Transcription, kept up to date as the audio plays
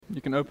You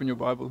can open your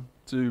Bible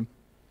to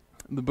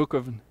the book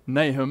of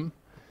Nahum.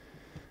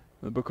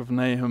 The book of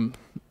Nahum.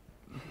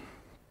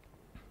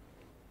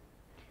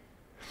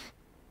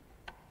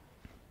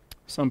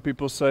 Some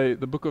people say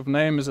the book of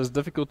Nahum is as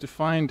difficult to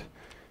find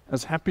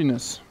as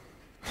happiness.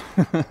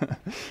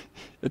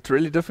 It's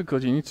really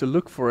difficult. You need to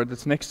look for it.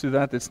 It's next to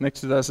that. It's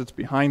next to this. It's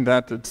behind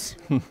that. It's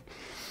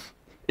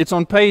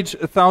on page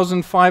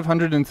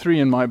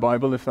 1503 in my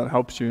Bible, if that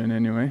helps you in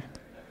any way.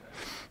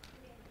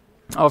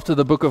 After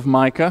the book of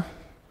Micah.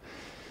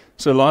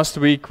 So last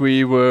time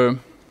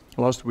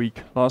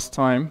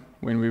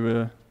when we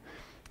were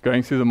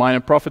going through the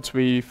minor prophets,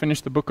 we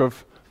finished the book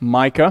of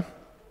Micah.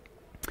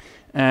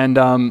 And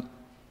I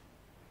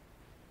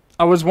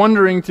was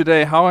wondering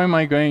today, how am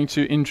I going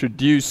to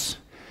introduce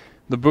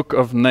the book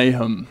of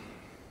Nahum?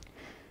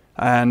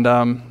 And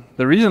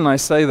the reason I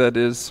say that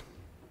is,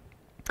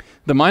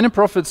 the minor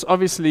prophets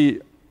obviously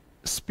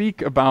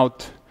speak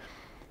about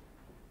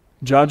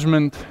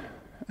judgment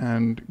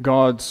and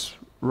God's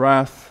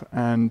wrath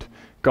and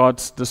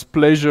God's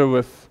displeasure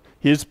with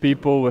His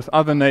people, with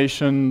other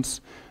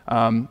nations.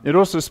 It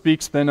also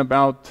speaks then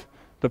about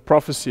the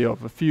prophecy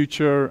of a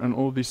future and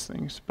all these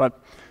things. But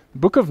the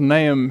book of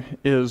Nahum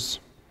is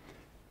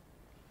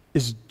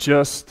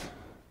just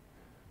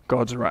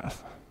God's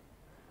wrath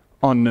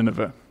on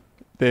Nineveh.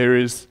 There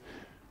is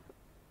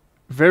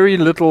very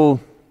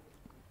little,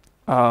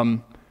 let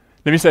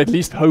me say at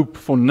least hope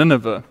for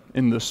Nineveh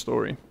in this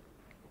story.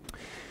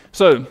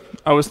 So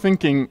I was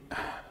thinking,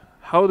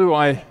 how do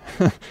I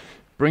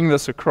bring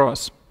this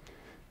across?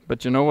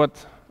 But you know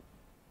what?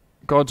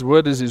 God's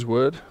word is His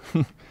word.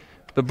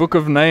 The book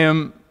of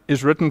Nahum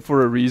is written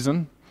for a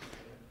reason.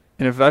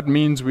 And if that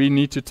means we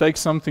need to take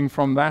something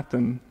from that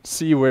and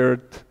see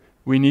where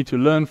we need to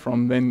learn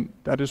from, then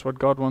that is what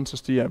God wants us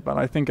to hear. But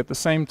I think at the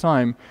same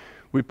time,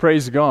 we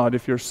praise God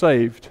if you're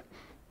saved,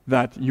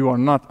 that you are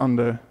not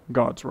under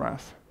God's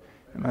wrath.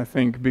 And I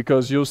think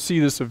because you'll see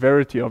the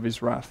severity of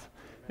His wrath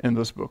in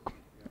this book.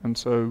 And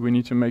so we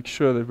need to make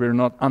sure that we're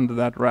not under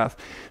that wrath.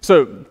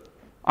 So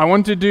I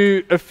want to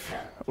do,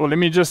 let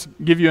me just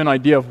give you an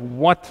idea of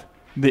what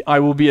I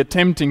will be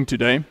attempting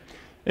today.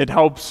 It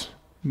helps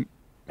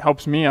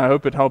me, I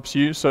hope it helps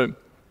you. So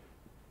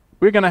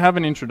we're going to have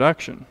an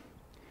introduction.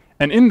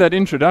 And in that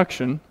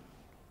introduction,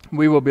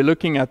 we will be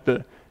looking at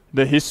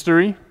the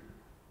history,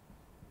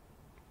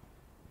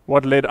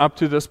 what led up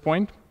to this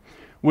point.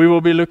 We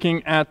will be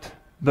looking at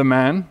the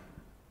man,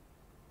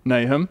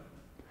 Nahum,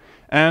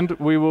 and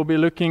we will be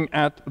looking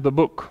at the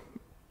book.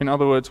 In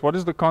other words, what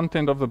is the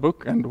content of the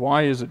book and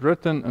why is it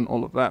written and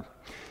all of that.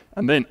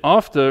 And then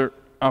after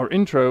our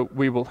intro,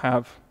 we will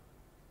have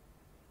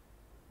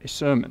a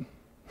sermon.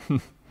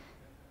 This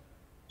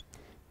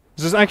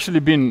has actually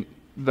been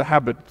the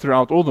habit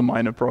throughout all the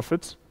minor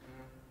prophets.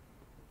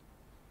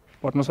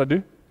 What must I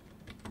do?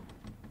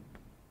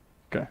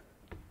 Okay.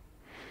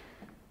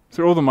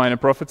 Through all the minor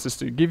prophets is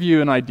to give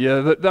you an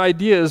idea. The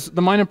idea is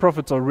the minor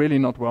prophets are really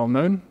not well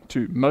known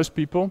to most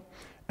people,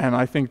 and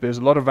I think there's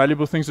a lot of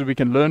valuable things that we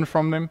can learn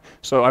from them.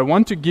 So I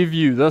want to give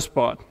you this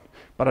part,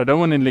 but I don't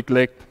want to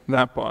neglect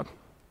that part.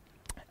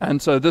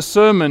 And so this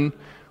sermon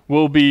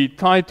will be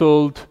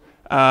titled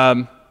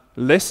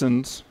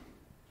Lessons.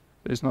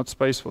 There's not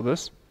space for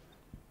this.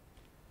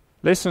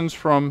 Lessons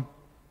from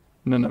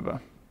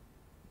Nineveh.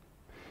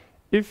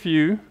 If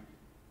you're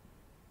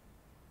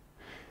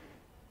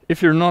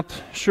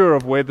not sure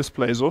of where this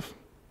plays off,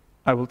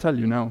 I will tell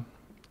you now.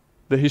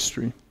 The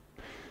history.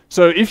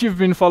 So if you've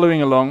been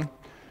following along,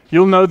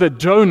 you'll know that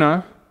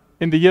Jonah,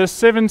 in the year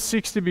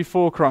 760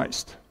 before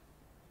Christ,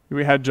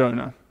 we had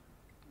Jonah.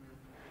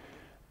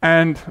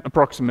 And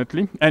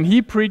approximately, and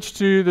he preached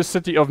to the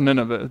city of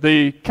Nineveh,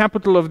 the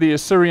capital of the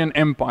Assyrian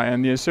Empire.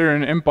 And the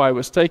Assyrian Empire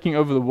was taking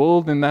over the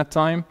world in that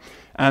time,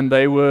 and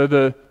they were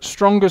the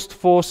strongest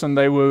force, and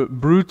they were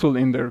brutal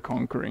in their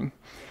conquering.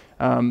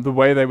 The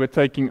way they were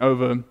taking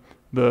over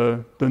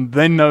the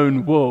then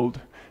known world.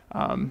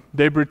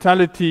 Their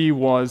brutality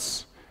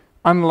was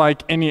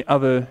unlike any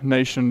other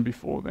nation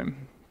before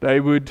them. They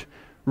would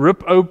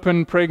rip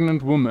open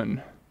pregnant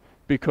women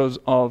because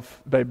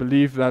they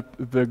believed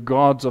that the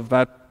gods of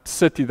that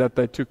city that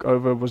they took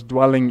over was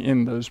dwelling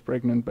in those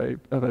pregnant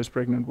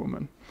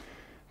women.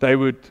 They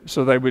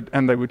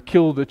would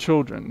kill the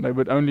children. They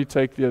would only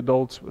take the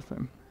adults with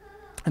them.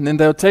 And then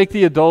they would take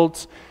the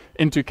adults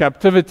into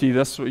captivity.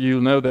 That's what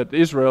you'll know, that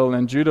Israel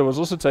and Judah was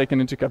also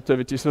taken into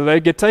captivity. So they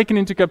get taken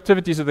into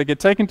captivity, so they get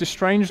taken to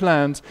strange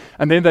lands,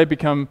 and then they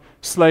become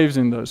slaves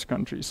in those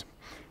countries.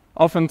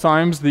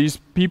 Oftentimes, these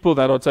people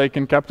that are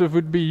taken captive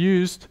would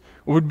be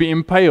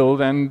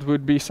impaled and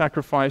would be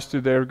sacrificed to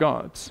their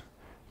gods.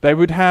 They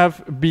would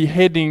have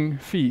beheading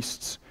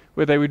feasts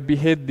where they would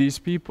behead these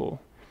people.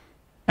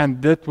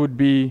 And that would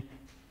be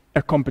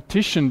a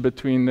competition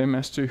between them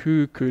as to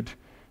who could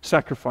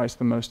sacrifice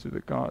the most to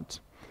the gods.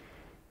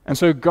 And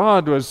so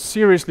God was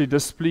seriously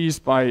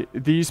displeased by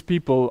these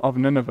people of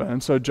Nineveh.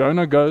 And so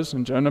Jonah goes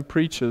and Jonah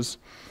preaches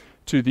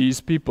to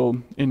these people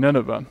in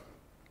Nineveh.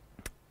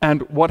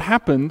 And what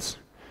happens?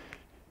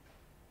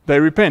 They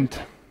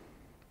repent.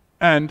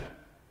 And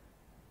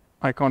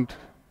I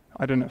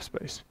don't have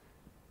space.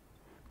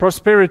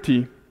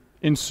 Prosperity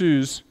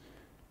ensues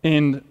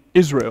in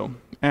Israel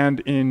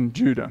and in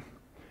Judah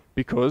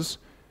because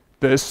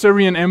the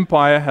Assyrian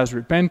Empire has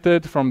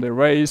repented from their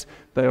ways.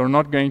 They are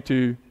not going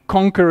to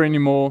conquer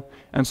anymore.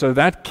 And so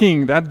that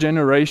king, that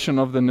generation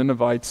of the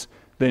Ninevites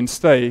then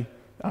stay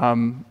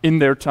in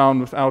their town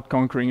without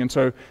conquering. And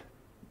so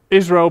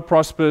Israel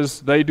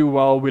prospers, they do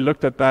well. We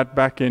looked at that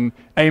back in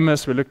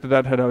Amos, we looked at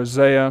that at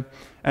Hosea,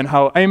 and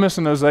how Amos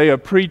and Hosea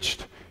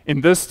preached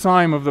in this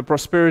time of the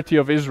prosperity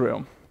of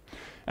Israel,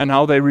 and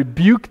how they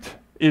rebuked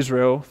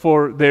Israel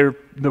for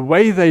the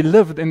way they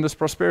lived in this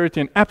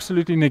prosperity and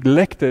absolutely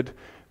neglected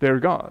their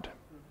God.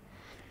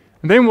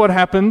 And then what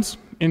happens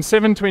in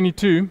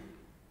 722,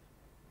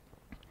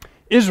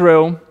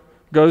 Israel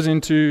goes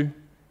into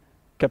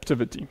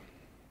captivity.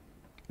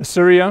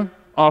 Assyria,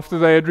 after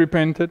they had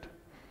repented,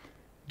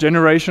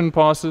 generation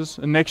passes,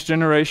 the next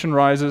generation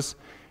rises,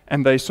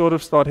 and they sort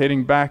of start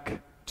heading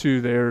back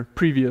to their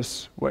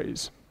previous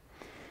ways.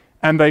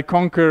 And they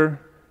conquer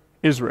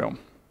Israel.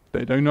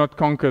 They do not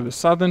conquer the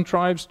southern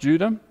tribes,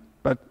 Judah,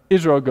 but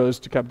Israel goes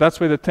to captivity. That's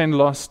where the 10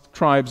 lost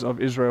tribes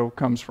of Israel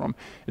comes from,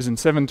 is in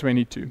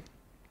 722.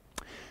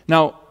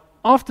 Now,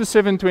 after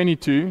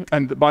 722,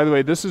 and by the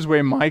way, this is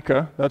where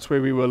Micah, that's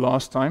where we were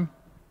last time.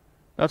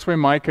 That's where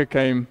Micah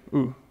came.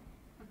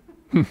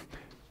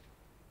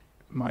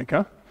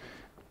 Micah.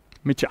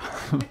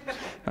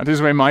 That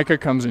is where Micah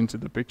comes into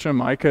the picture.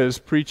 Micah is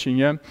preaching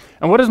here.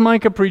 And what does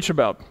Micah preach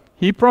about?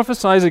 He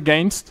prophesies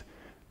against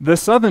the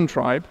southern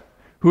tribe,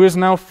 who is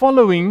now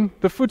following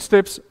the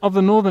footsteps of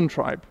the northern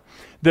tribe.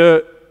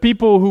 The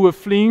people who were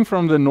fleeing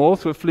from the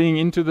north were fleeing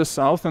into the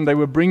south, and they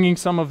were bringing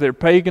some of their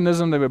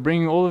paganism, they were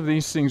bringing all of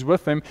these things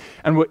with them,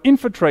 and were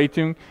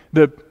infiltrating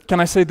the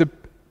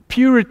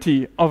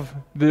purity of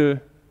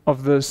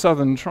the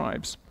southern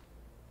tribes.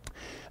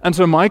 And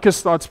so Micah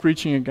starts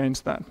preaching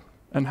against that,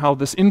 and how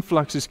this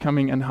influx is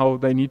coming, and how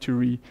they need to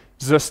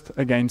resist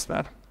against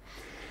that.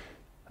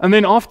 And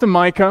then after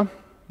Micah,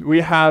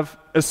 we have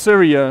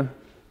Assyria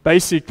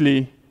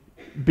basically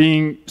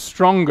being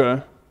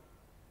stronger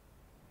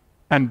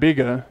and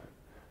bigger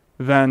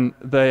than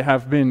they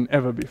have been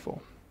ever before.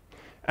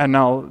 And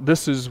now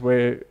this is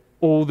where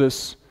all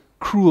this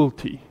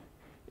cruelty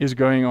is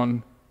going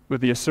on with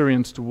the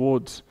Assyrians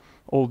towards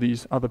all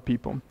these other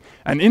people.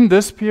 And in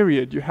this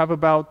period, you have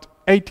about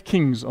 8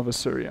 kings of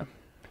Assyria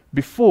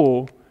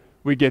before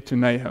we get to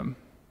Nahum.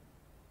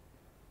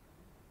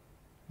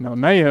 Now,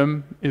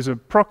 Nahum is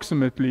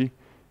approximately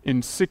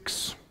in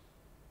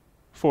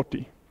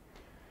 640,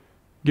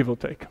 give or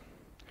take.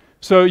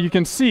 So you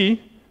can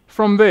see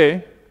from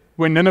there,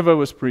 when Nineveh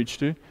was preached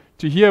to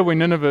here when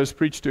Nineveh is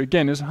preached to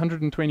again is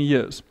 120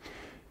 years.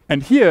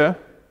 And here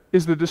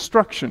is the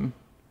destruction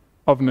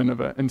of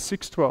Nineveh in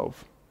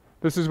 612.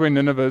 This is when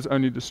Nineveh is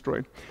only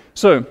destroyed.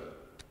 So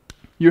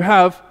you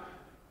have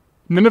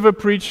Nineveh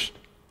preached,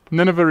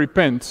 Nineveh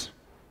repents.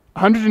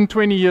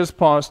 120 years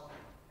past,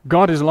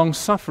 God is long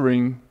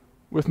suffering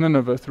with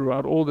Nineveh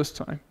throughout all this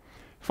time.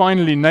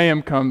 Finally,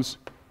 Nahum comes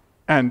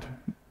and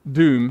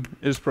doom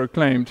is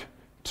proclaimed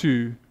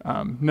to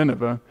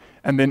Nineveh,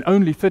 and then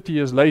only 30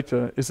 years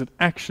later does it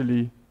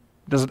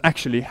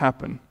actually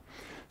happen.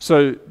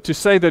 So to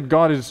say that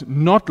God is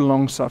not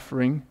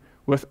long-suffering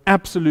with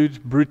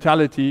absolute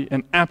brutality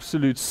and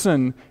absolute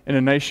sin in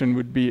a nation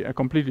would be a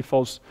completely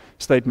false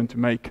statement to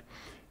make.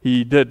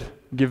 He did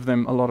give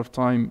them a lot of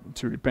time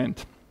to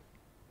repent.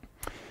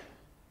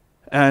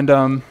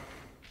 And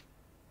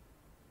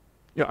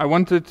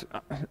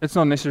it's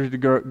not necessary to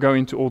go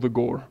into all the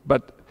gore,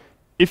 but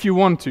if you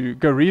want to,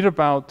 go read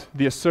about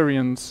the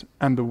Assyrians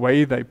and the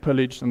way they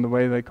pillaged and the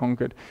way they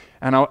conquered,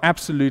 and how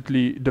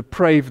absolutely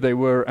depraved they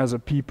were as a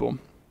people.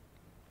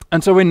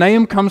 And so when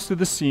Nahum comes to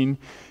the scene,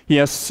 he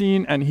has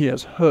seen and he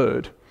has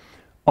heard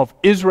of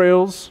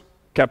Israel's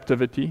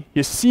captivity. He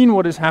has seen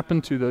what has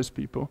happened to those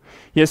people.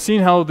 He has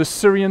seen how the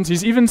Syrians,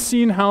 he's even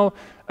seen how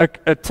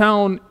a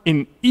town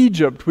in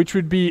Egypt, which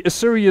would be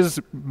Assyria's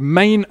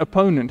main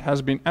opponent,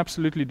 has been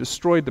absolutely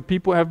destroyed. The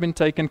people have been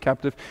taken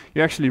captive.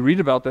 You actually read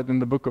about that in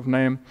the book of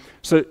Nahum.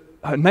 So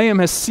Nahum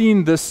has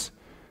seen this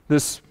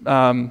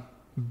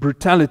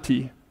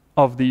brutality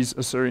of these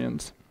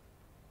Assyrians.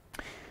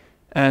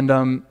 And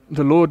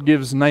the Lord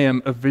gives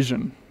Nahum a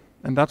vision.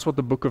 And that's what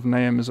the book of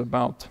Nahum is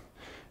about.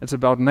 It's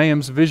about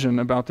Nahum's vision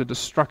about the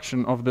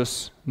destruction of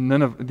these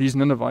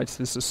Ninevites,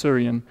 this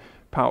Assyrian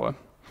power.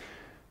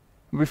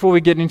 Before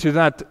we get into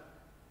that,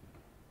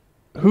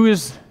 who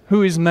is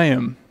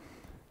Nahum?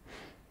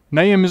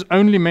 Nahum is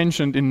only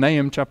mentioned in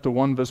Nahum chapter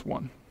 1, verse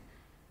 1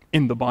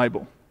 in the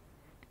Bible.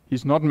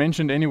 He's not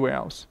mentioned anywhere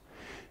else.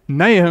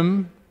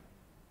 Nahum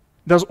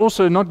does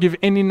also not give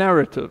any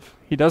narrative.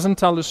 He doesn't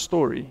tell a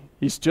story.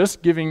 He's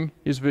just giving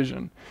his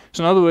vision.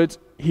 So in other words,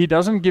 he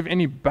doesn't give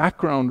any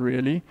background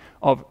really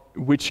of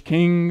which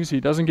kings.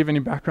 He doesn't give any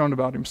background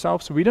about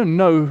himself. So we don't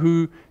know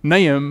who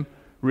Nahum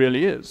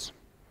really is.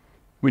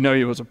 We know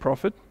he was a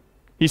prophet.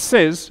 He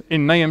says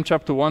in Nahum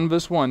chapter 1,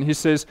 verse 1, he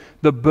says,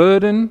 the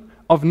burden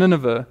of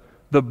Nineveh,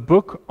 the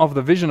book of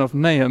the vision of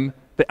Nahum,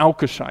 the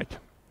Elkoshite.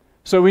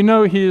 So we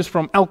know he is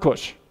from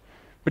Elkosh.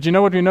 But you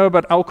know what we know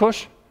about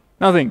Elkosh?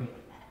 Nothing.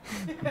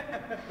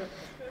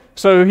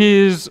 So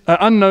he is an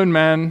unknown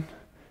man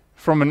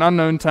from an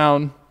unknown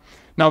town.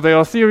 Now there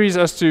are theories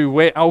as to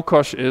where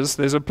Elkosh is.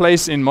 There's a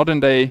place in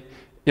modern-day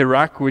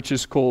Iraq which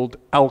is called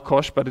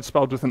Elkosh, but it's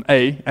spelled with an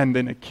A and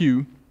then a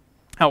Q.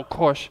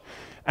 Elkosh.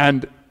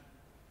 And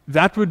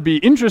that would be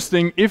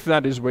interesting if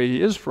that is where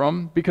he is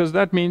from, because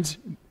that means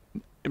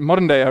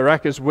modern-day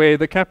Iraq is where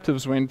the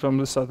captives went from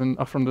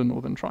the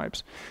northern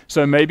tribes.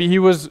 So maybe he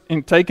was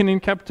taken in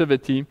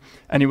captivity,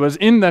 and he was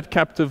in that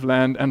captive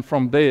land, and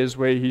from there is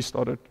where he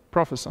started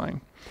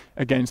prophesying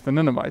against the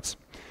Ninevites.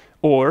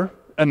 Or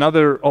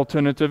another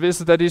alternative is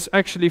that he's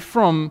actually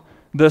from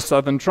the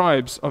southern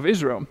tribes of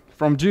Israel,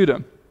 from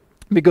Judah.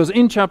 Because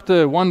in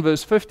chapter 1,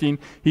 verse 15,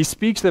 he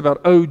speaks about,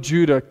 O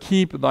Judah,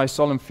 keep thy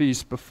solemn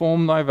feasts,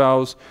 perform thy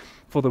vows,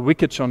 for the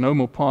wicked shall no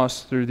more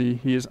pass through thee,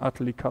 he is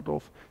utterly cut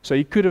off. So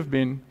he could have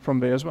been from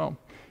there as well.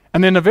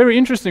 And then a very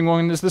interesting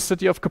one is the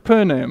city of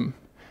Capernaum.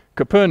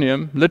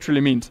 Capernaum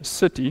literally means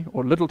city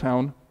or little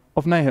town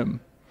of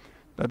Nahum.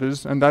 But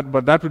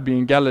that would be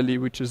in Galilee,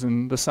 which is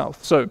in the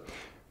south. So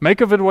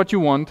make of it what you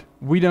want,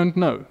 we don't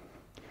know.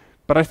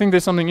 But I think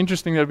there's something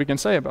interesting that we can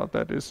say about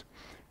that is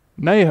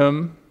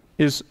Nahum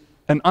is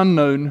an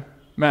unknown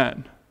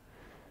man.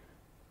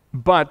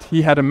 But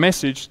he had a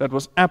message that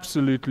was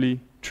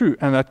absolutely true,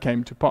 and that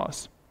came to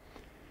pass.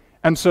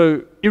 And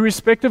so,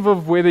 irrespective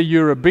of whether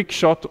you're a big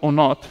shot or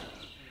not,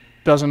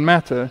 doesn't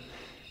matter.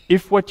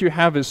 If what you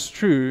have is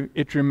true,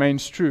 it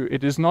remains true.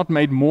 It is not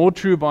made more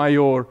true by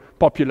your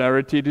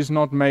popularity. It is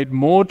not made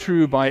more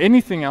true by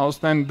anything else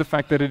than the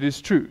fact that it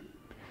is true.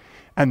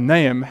 And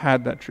Nahum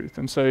had that truth.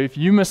 And so if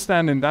you must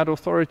stand in that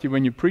authority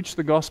when you preach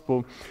the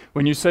gospel,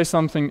 when you say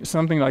something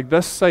like,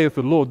 thus saith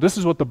the Lord, this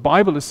is what the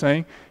Bible is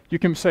saying, you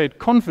can say it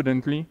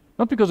confidently,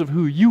 not because of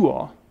who you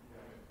are,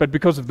 but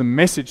because of the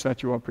message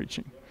that you are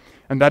preaching.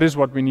 And that is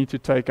what we need to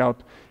take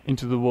out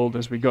into the world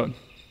as we go.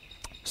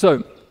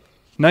 So,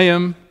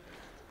 Nahum,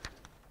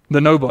 the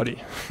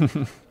nobody.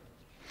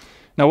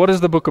 Now, what is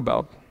the book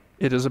about?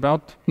 It is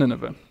about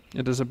Nineveh.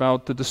 It is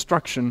about the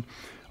destruction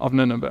of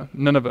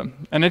Nineveh.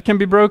 And it can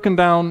be broken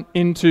down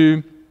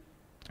into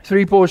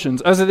 3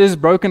 portions, as it is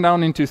broken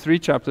down into 3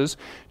 chapters.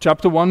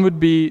 Chapter 1 would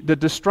be the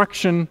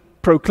destruction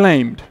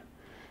proclaimed.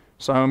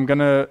 So I'm going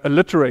to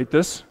alliterate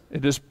this.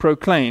 It is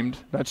proclaimed.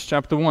 That's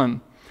chapter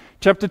 1.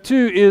 Chapter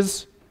 2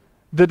 is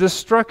the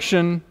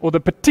destruction or the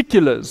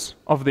particulars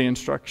of the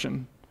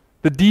instruction,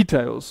 the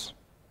details,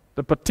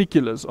 the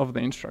particulars of the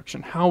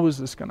instruction. How is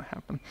this going to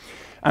happen?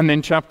 And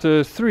then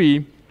chapter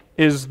 3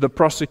 is the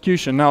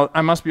prosecution. Now,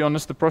 I must be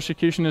honest, the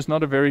prosecution is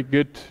not a very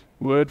good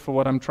word for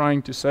what I'm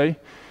trying to say,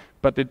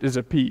 but it is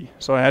a P,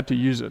 so I had to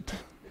use it.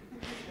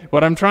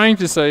 What I'm trying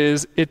to say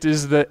is it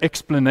is the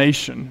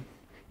explanation.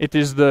 It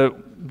is the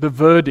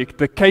verdict,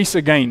 the case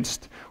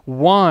against.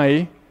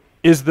 Why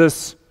is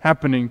this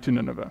happening to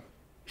Nineveh?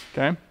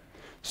 Okay?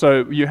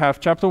 So you have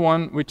chapter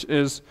 1, which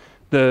is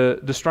the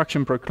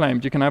destruction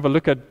proclaimed. You can have a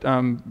look at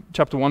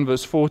chapter 1,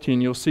 verse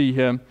 14. You'll see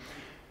here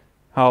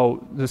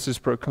how this is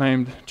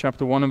proclaimed.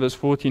 Chapter 1 and verse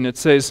 14, it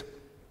says,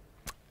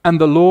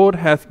 And the Lord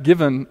hath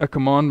given a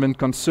commandment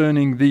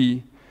concerning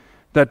thee,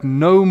 that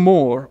no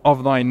more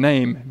of thy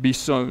name be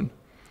sown.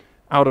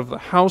 Out of the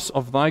house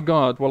of thy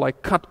God will I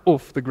cut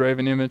off the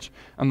graven image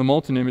and the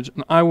molten image,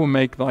 and I will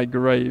make thy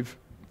grave,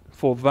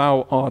 for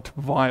thou art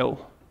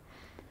vile.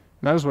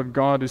 That is what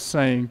God is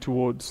saying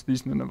towards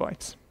these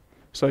Ninevites.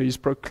 So he's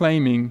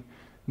proclaiming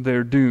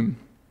their doom.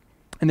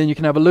 And then you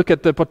can have a look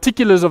at the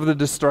particulars of the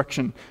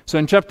destruction. So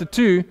in chapter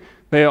 2,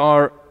 there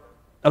are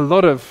a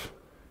lot of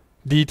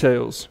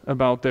details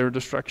about their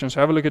destruction. So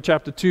have a look at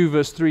chapter 2,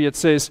 verse 3. It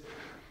says,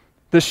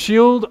 The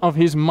shield of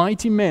his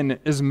mighty men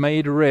is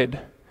made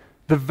red.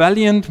 The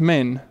valiant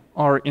men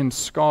are in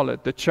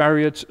scarlet. The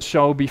chariots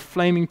shall be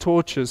flaming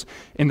torches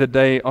in the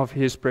day of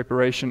his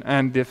preparation,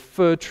 and the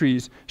fir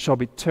trees shall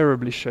be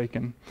terribly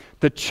shaken.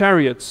 The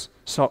chariots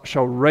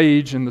shall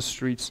rage in the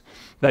streets.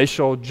 They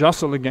shall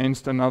jostle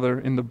against another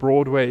in the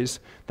broad ways.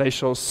 They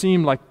shall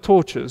seem like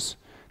torches.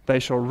 They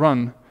shall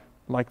run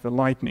like the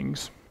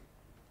lightnings.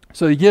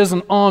 So here's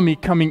an army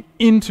coming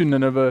into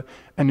Nineveh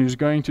and who's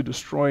going to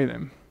destroy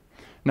them.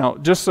 Now,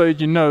 just so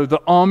you know,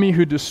 the army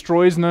who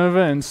destroys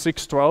Nineveh in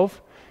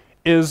 612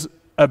 is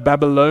a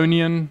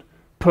Babylonian,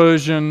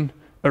 Persian,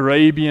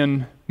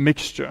 Arabian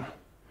mixture.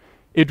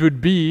 It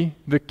would be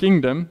the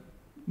kingdom,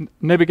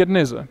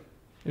 Nebuchadnezzar.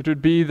 It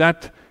would be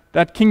that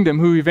kingdom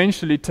who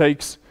eventually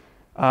takes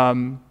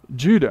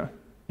Judah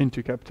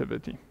into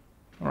captivity.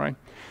 All right.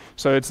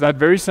 So it's that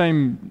very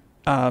same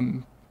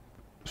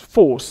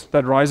force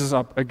that rises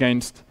up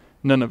against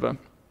Nineveh.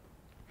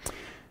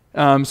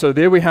 So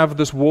there we have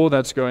this war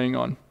that's going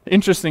on.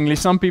 Interestingly,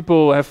 some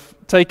people have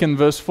taken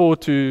verse 4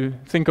 to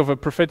think of a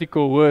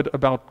prophetical word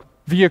about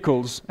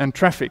vehicles and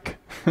traffic.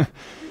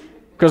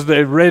 Because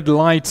they're red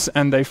lights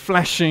and they're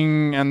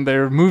flashing and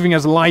they're moving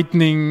as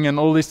lightning and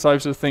all these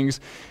types of things,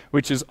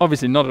 which is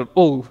obviously not at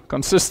all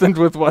consistent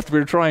with what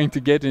we're trying to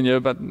get in here,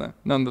 but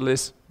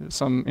nonetheless,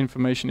 some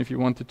information if you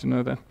wanted to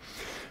know that.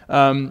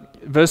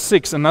 Verse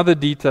 6, another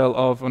detail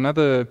of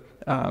another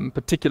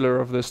particular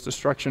of this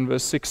destruction.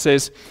 Verse 6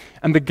 says,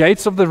 "And the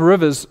gates of the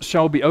rivers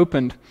shall be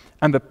opened,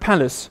 and the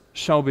palace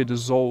shall be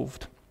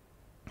dissolved."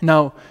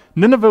 Now,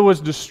 Nineveh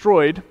was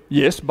destroyed,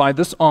 yes, by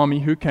this army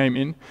who came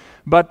in,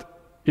 but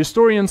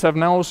historians have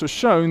now also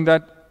shown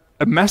that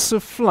a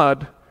massive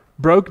flood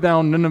broke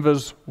down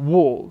Nineveh's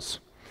walls.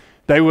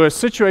 They were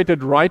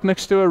situated right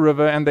next to a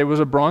river, and there was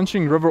a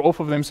branching river off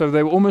of them, so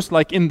they were almost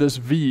like in this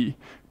V,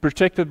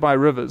 protected by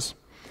rivers.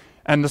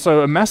 And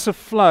so a massive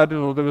flood,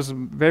 or there was a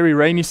very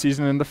rainy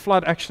season, and the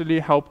flood actually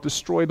helped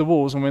destroy the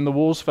walls. And when the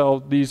walls fell,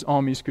 these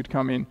armies could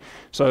come in.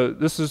 So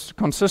this is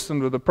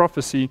consistent with the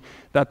prophecy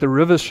that the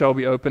rivers shall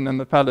be opened and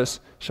the palace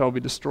shall be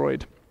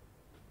destroyed.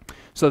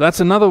 So that's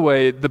another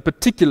way, the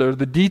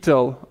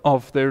detail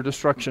of their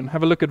destruction.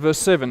 Have a look at verse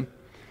 7.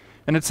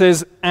 And it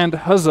says, "And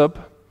Huzzab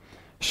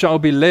shall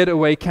be led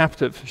away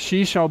captive.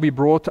 She shall be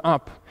brought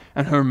up,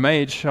 and her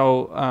maid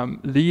shall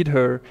lead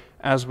her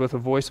as with a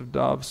voice of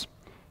doves,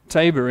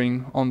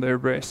 tabering on their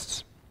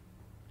breasts."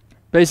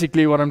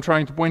 Basically, what I'm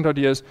trying to point out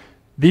here is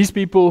these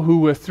people who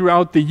were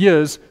throughout the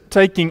years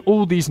taking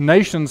all these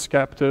nations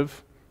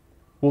captive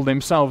will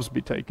themselves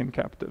be taken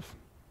captive.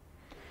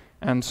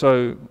 And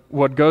so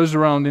what goes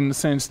around in the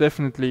sense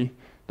definitely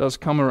does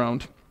come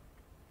around.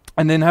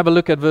 And then have a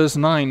look at verse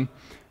 9.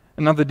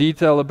 Another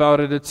detail about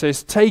it, it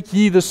says, "Take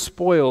ye the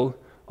spoil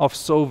of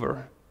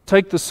silver,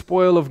 take the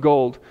spoil of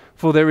gold,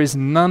 for there is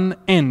none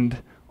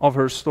end of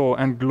her store,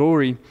 and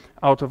glory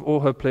out of all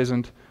her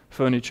pleasant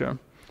furniture."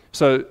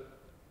 So,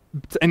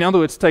 in other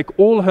words, take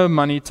all her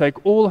money,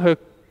 take all her,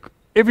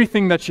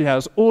 everything that she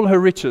has, all her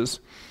riches.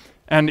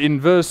 And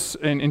in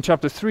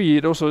chapter 3,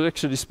 it also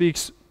actually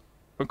speaks,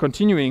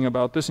 continuing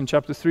about this in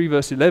chapter 3,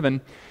 verse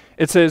 11,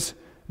 it says,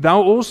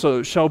 "Thou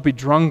also shalt be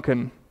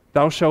drunken,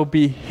 thou shalt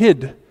be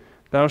hid,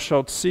 thou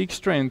shalt seek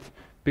strength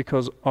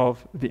because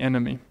of the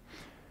enemy."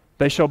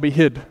 They shall be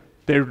hid.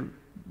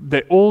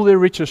 All their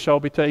riches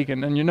shall be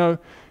taken. And you know,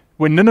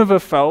 when Nineveh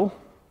fell,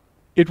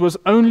 it was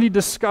only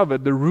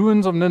discovered, the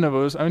ruins of Nineveh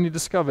was only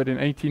discovered in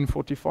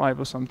 1845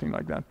 or something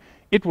like that.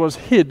 It was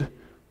hid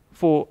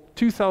for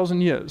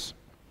 2,000 years.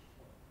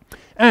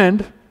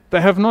 And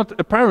they have not,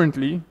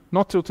 apparently,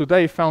 not till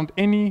today, found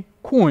any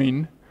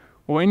coin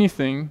or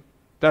anything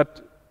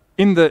that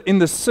in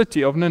the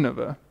city of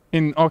Nineveh,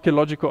 in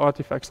archaeological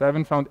artifacts, they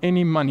haven't found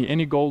any money,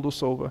 any gold or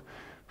silver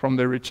from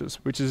their riches,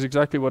 which is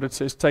exactly what it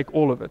says, take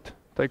all of it.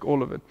 Take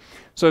all of it.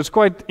 So it's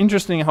quite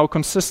interesting how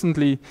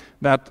consistently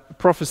that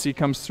prophecy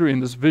comes through in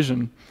this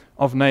vision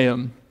of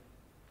Nahum.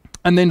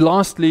 And then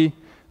lastly,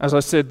 as I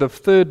said, the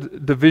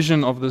third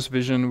division of this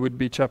vision would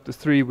be chapter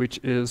 3, which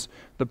is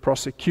the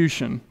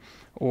prosecution,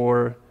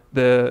 or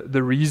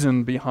the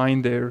reason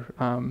behind their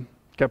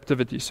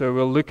captivity. So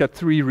we'll look at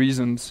 3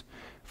 reasons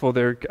for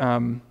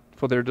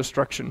their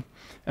destruction.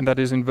 And that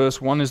is in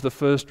verse 1 is the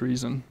first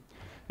reason.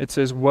 It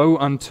says, "Woe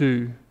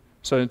unto,"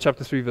 so in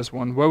chapter 3, verse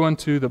 1, "Woe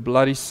unto the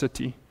bloody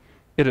city.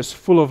 It is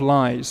full of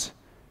lies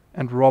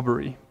and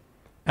robbery,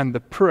 and the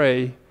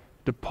prey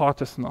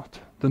departeth not.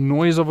 The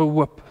noise of a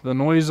whip, the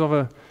noise of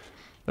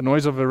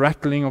a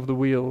rattling of the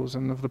wheels,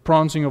 and of the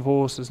prancing of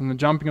horses, and the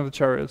jumping of the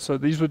chariots." So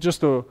these were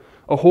just a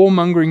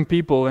whoremongering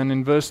people, and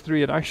in verse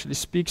 3 it actually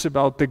speaks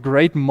about the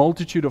great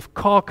multitude of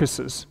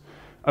carcasses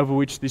over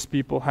which these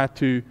people had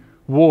to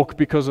walk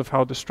because of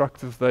how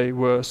destructive they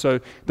were. So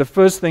the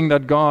first thing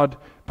that God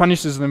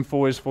punishes them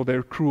for is for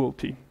their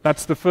cruelty.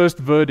 That's the first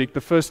verdict,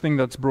 the first thing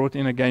that's brought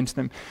in against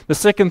them. The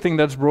second thing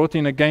that's brought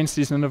in against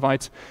these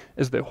Ninevites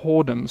is their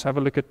whoredoms. Have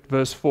a look at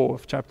verse 4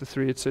 of chapter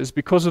 3. It says,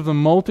 "Because of the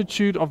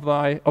multitude of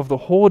the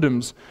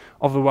whoredoms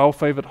of the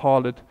well-favored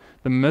harlot,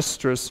 the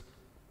mistress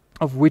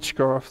of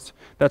witchcraft,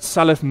 that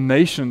selleth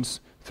nations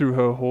through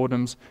her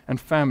whoredoms, and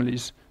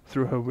families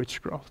through her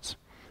witchcrafts."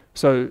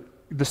 So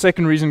the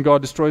second reason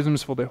God destroys them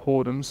is for their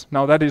whoredoms.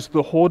 Now that is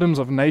the whoredoms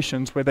of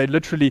nations, where they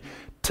literally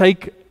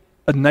take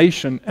a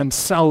nation and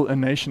sell a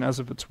nation as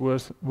if it's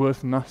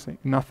worth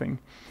nothing.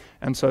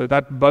 And so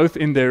that both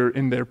in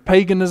their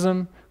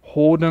paganism,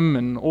 whoredom,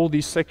 and all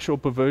these sexual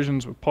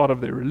perversions were part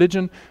of their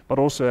religion, but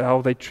also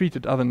how they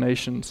treated other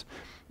nations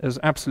is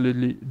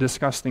absolutely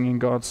disgusting in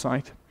God's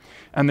sight.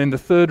 And then the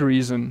third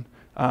reason,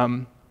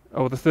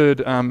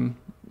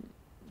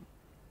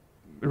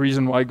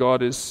 reason why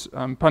God is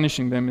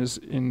punishing them is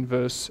in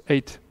verse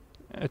 8.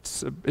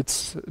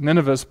 It's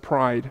Nineveh's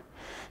pride.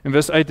 In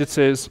verse 8 it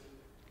says,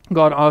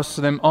 God asks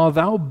them, "Are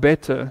thou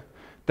better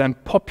than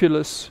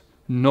populous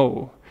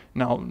No?"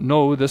 Now,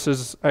 No, this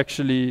is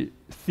actually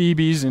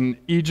Thebes in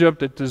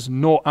Egypt. It is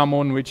No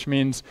Ammon, which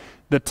means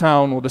the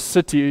town or the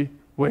city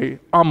where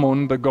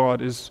Ammon, the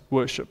god, is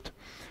worshipped.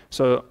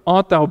 So,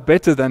 "Art thou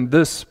better than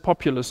this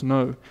populous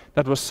No,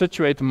 that was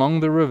situate among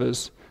the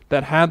rivers,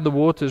 that had the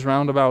waters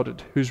round about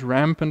it, whose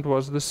rampart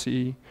was the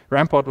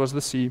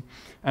sea,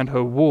 and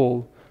her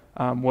wall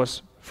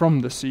was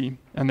from the sea."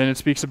 And then it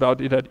speaks about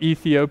it at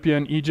Ethiopia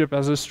and Egypt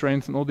as a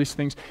strength and all these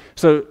things.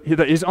 So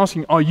he's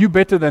asking, are you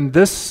better than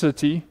this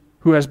city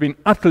who has been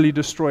utterly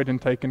destroyed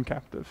and taken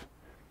captive?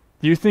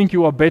 Do you think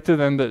you are better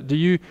than that? Do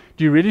you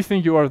really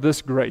think you are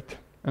this great?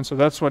 And so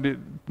that's what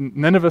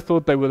Nineveh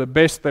thought they were the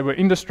best. They were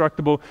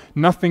indestructible.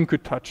 Nothing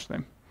could touch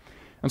them.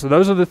 And so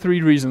those are the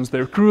three reasons: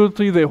 their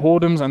cruelty, their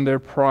whoredoms, and their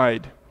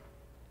pride.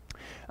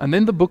 And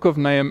then the book of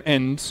Nahum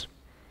ends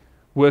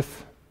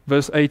with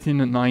verse 18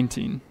 and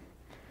 19,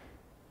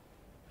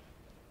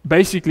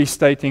 basically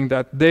stating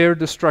that their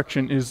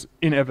destruction is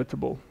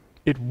inevitable.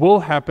 It will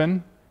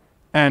happen,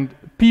 and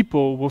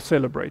people will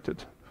celebrate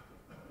it.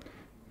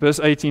 Verse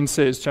 18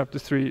 says, chapter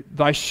 3,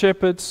 "Thy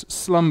shepherds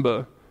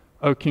slumber,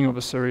 O king of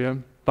Assyria.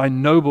 Thy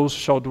nobles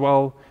shall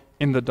dwell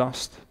in the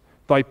dust.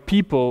 Thy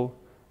people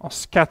are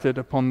scattered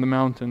upon the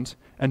mountains,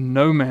 and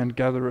no man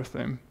gathereth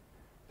them.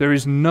 There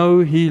is no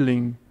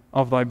healing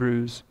of thy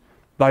bruise.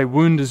 Thy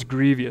wound is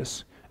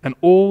grievous, and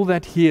all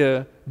that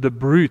hear the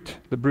bruit,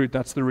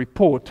 that's the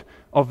report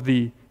of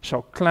thee,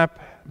 shall clap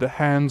the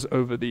hands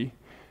over thee.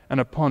 And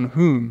upon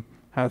whom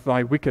hath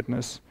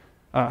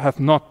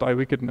not thy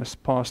wickedness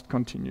passed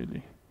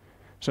continually?"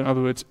 So in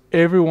other words,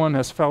 everyone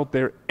has felt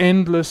their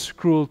endless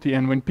cruelty,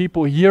 and when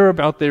people hear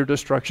about their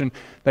destruction,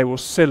 they will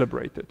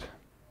celebrate it.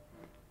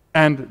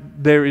 And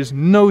there is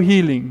no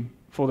healing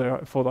for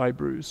thy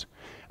bruise.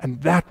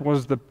 And that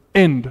was the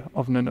end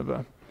of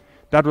Nineveh.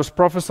 That was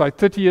prophesied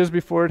 30 years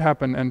before it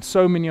happened, and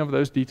so many of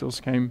those details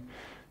came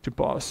to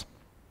pass.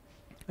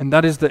 And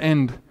that is the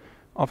end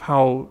of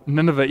how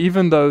Nineveh,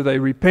 even though they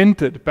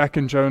repented back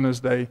in Jonah's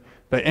day,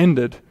 they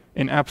ended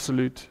in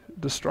absolute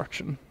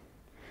destruction.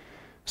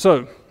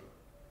 So,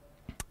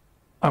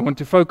 I want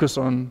to focus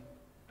on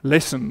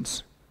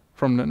lessons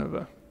from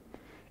Nineveh.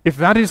 If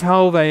that is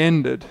how they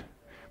ended,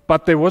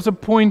 but there was a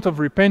point of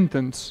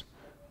repentance,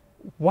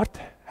 what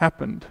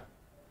happened?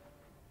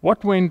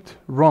 What went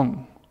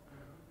wrong?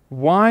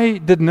 Why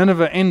did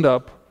Nineveh end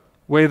up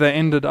where they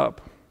ended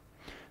up?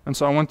 And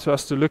so I want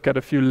us to look at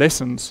a few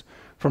lessons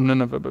from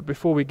Nineveh. But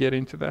before we get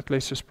into that,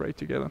 let's just pray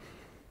together.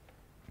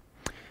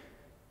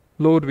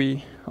 Lord,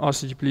 we ask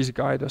that you please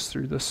guide us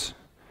through this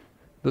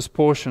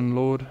portion,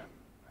 Lord.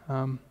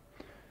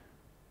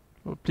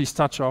 Lord, please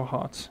touch our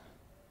hearts.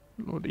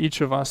 Lord, each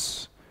of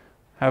us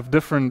have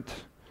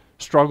different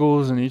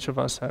struggles, and each of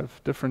us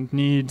have different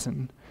needs.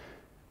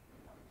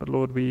 But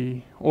Lord,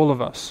 all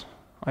of us,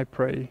 I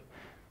pray,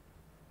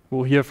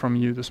 will hear from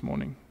you this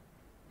morning.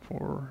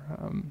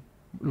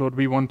 Lord,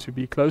 we want to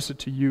be closer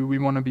to you. We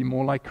want to be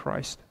more like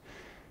Christ.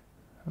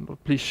 And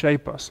Lord, please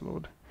shape us,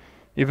 Lord.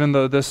 Even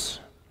though this,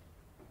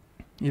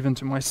 even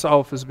to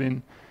myself, has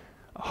been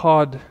a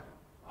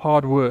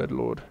hard word,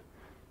 Lord,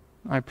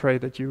 I pray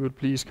that you would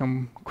please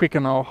come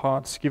quicken our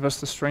hearts, give us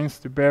the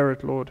strength to bear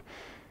it, Lord,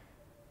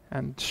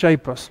 and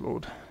shape us,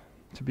 Lord,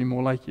 to be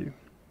more like you.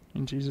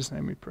 In Jesus'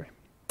 name we pray.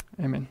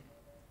 Amen.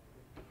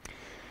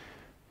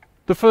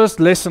 The first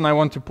lesson I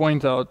want to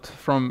point out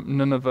from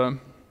Nineveh,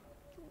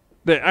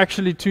 there are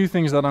actually two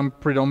things that I'm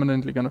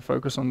predominantly going to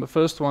focus on. The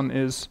first one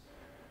is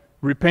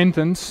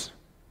repentance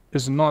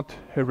is not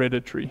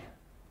hereditary.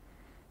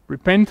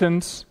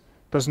 Repentance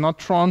does not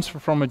transfer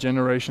from a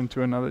generation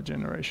to another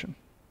generation.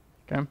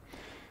 Okay?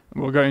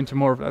 We'll go into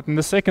more of that. And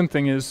the second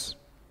thing is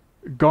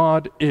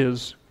God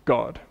is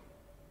God.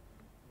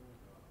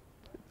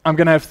 I'm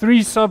going to have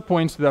 3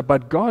 sub-points to that,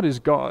 but God is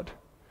God.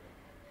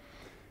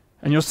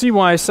 And you'll see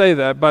why I say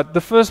that. But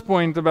the first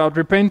point about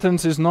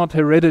repentance is not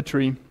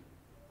hereditary.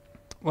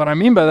 What I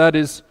mean by that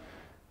is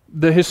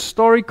the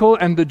historical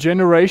and the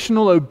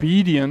generational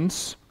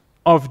obedience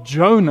of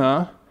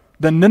Jonah,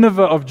 the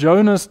Nineveh of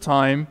Jonah's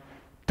time,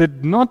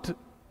 did not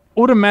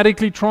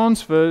automatically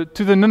transfer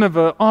to the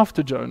Nineveh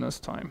after Jonah's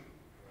time.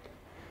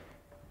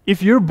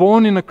 If you're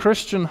born in a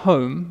Christian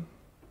home,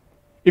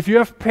 if you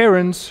have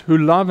parents who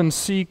love and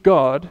seek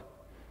God,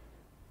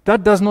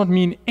 that does not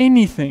mean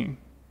anything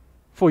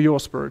for your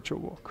spiritual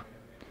walk.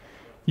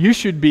 You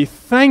should be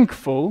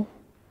thankful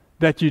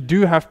that you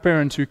do have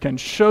parents who can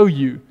show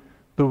you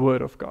the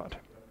Word of God,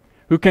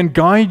 who can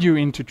guide you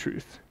into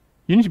truth.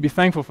 You need to be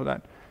thankful for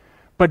that.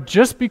 But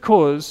just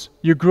because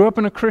you grew up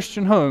in a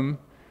Christian home,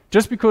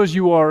 just because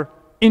you are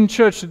in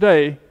church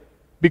today,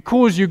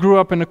 because you grew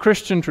up in a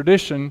Christian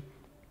tradition,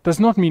 does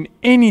not mean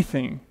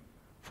anything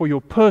for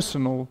your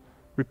personal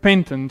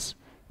repentance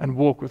and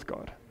walk with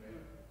God.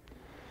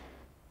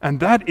 And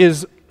that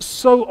is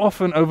so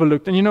often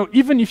overlooked. And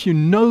even if you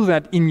know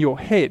that in your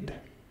head,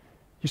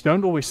 you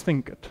don't always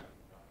think it.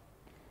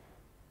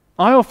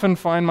 I often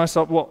find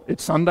myself,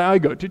 it's Sunday, I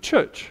go to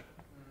church.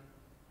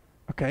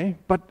 Okay,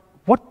 but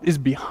what is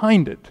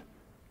behind it?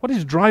 What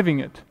is driving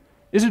it?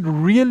 Is it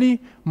really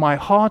my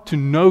heart to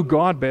know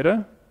God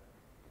better?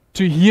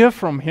 To hear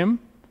from Him?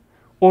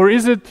 Or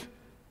is it,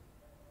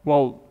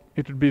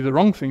 it would be the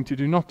wrong thing to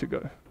do not to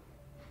go?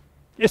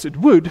 Yes, it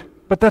would,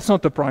 but that's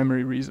not the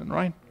primary reason,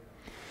 right?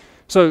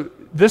 So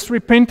this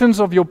repentance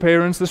of your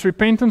parents, this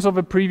repentance of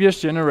a previous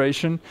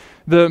generation,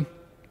 I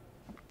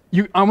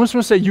almost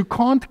want to say you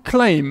can't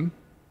claim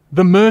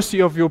the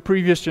mercy of your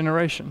previous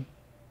generation.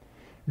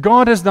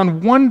 God has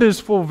done wonders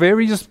for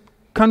various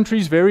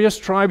countries, various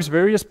tribes,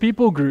 various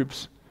people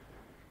groups.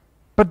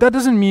 But that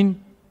doesn't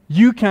mean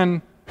you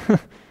can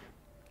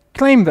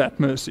claim that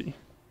mercy.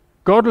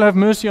 God will have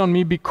mercy on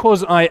me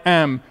because I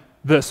am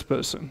this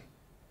person.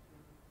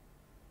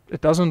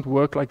 It doesn't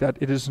work like that.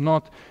 It is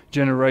not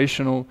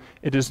generational.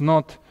 It is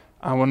not,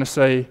 I want to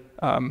say,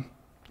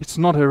 it's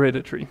not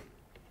hereditary.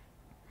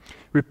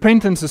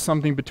 Repentance is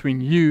something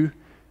between you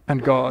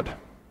and God.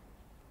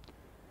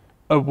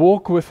 A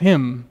walk with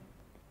Him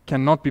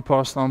cannot be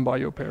passed on by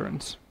your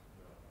parents.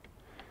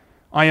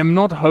 I am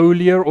not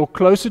holier or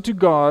closer to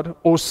God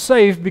or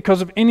saved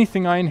because of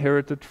anything I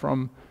inherited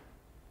from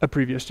a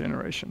previous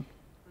generation.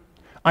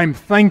 I'm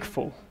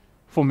thankful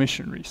for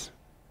missionaries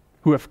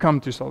who have come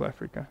to South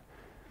Africa.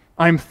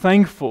 I'm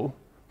thankful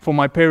for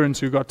my parents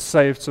who got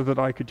saved so that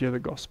I could hear the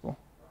gospel.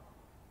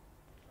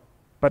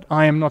 But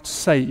I am not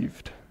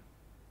saved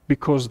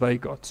because they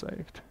got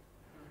saved.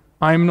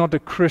 I am not a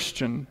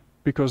Christian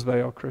because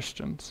they are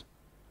Christians.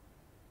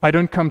 I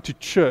don't come to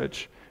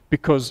church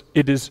because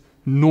it is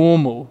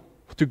normal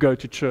to go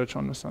to church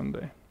on a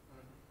Sunday.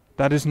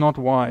 That is not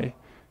why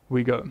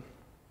we go.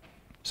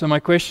 So my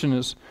question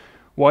is,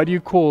 why do you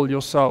call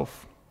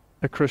yourself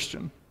a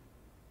Christian?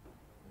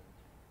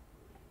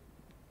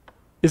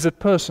 Is it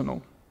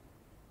personal?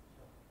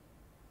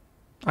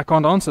 I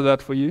can't answer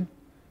that for you.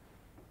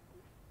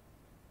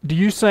 Do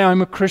you say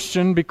I'm a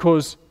Christian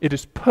because it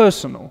is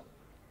personal?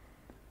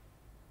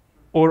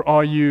 Or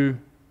are you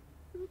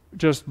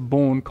just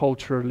born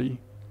culturally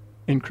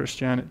in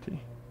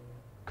Christianity?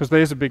 Because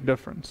there's a big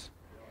difference.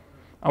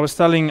 I was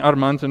telling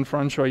Armand and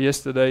Francois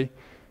yesterday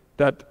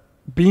that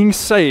being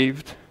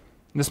saved,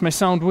 this may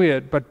sound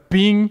weird, but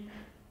being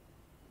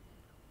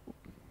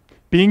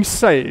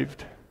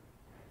saved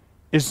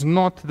is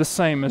not the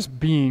same as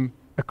being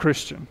a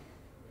Christian.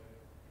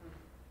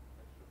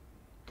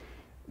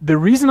 The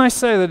reason I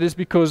say that is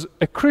because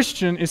a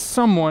Christian is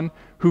someone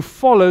who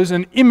follows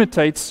and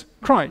imitates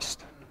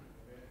Christ.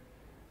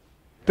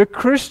 The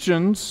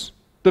Christians,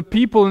 the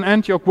people in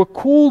Antioch, were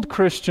called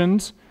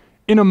Christians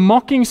in a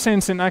mocking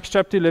sense in Acts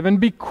chapter 11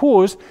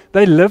 because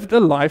they lived a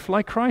life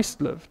like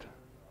Christ lived.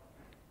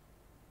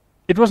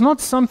 It was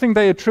not something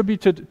they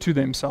attributed to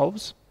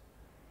themselves.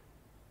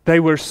 They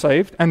were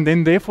saved, and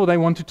then therefore they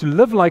wanted to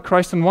live like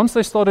Christ, and once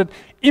they started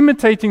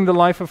imitating the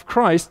life of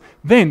Christ,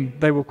 then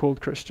they were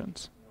called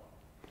Christians.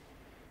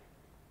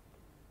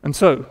 And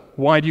so,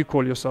 why do you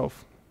call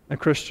yourself a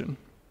Christian?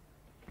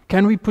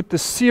 Can we put the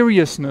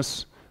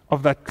seriousness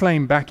of that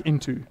claim back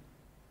into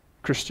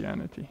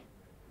Christianity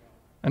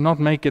and not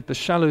make it the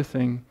shallow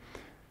thing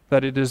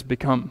that it has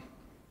become?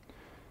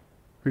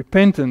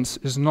 Repentance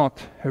is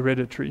not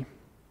hereditary.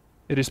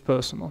 It is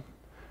personal.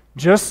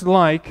 Just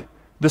like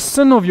the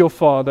sin of your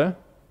father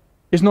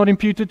is not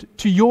imputed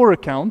to your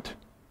account,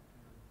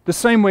 the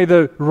same way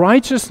the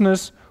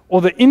righteousness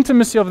or the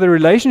intimacy of the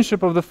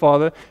relationship of the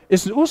Father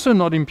is also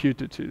not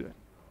imputed to it.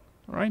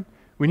 All right?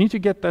 We need to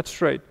get that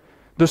straight.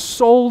 The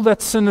soul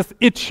that sinneth,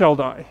 it shall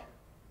die.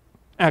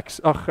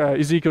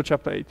 Ezekiel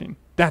chapter 18.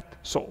 That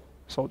soul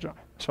shall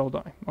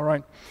die. All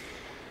right?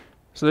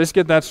 So let's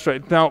get that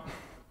straight. Now,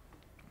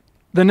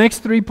 the next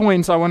 3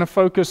 points I want to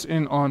focus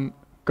in on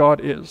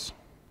God is.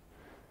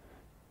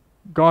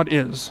 God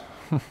is.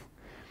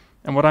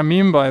 And what I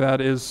mean by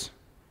that is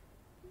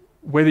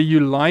whether you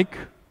like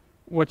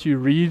what you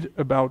read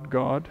about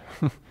God,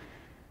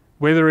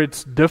 whether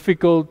it's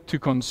difficult to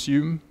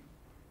consume,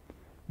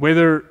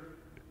 whether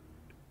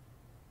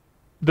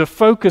the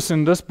focus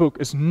in this book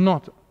is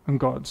not on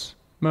God's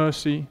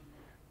mercy,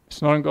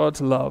 it's not on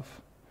God's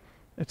love,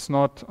 it's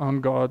not on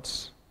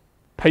God's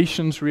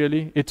patience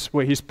really, it's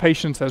where His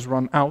patience has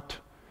run out.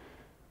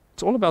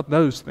 It's all about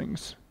those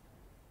things.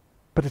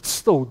 But it's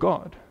still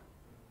God.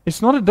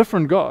 It's not a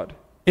different God.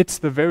 It's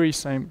the very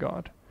same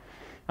God.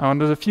 And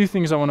there's a few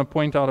things I want to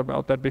point out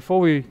about that. Before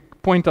we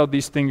point out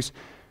these things,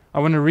 I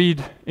want to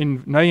read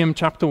in Nahum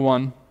chapter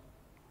 1,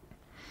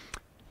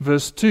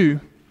 verse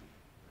 2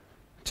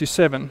 to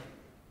 7.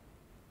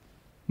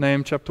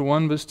 Nahum chapter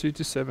 1, verse 2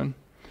 to 7.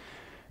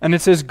 And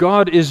it says,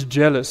 God is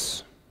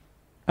jealous,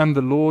 and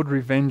the Lord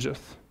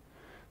revengeth.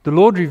 The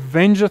Lord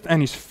revengeth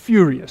and is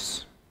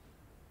furious.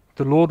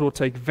 The Lord will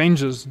take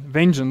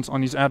vengeance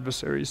on His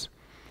adversaries,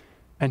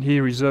 and He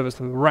reserveth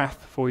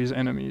wrath for His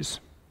enemies.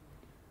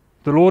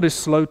 The Lord is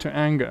slow to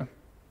anger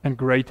and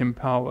great in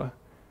power,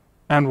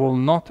 and will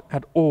not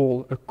at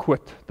all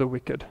acquit the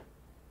wicked.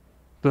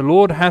 The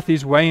Lord hath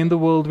His way in the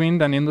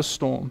whirlwind and in the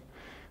storm,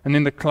 and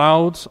in the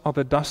clouds are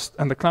the dust,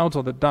 and the clouds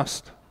are the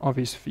dust of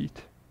His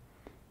feet.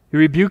 He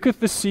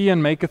rebuketh the sea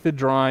and maketh it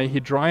dry. He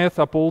drieth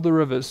up all the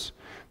rivers.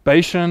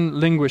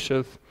 Bashan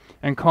languisheth,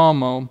 and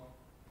Carmel,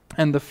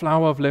 and the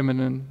flower of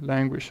Lebanon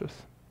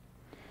languisheth.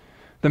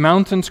 The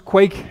mountains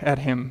quake at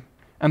Him,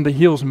 and the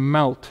hills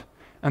melt,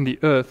 and the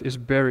earth is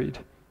buried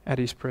at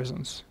His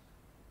presence.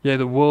 Yea,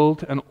 the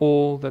world and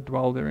all that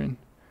dwell therein.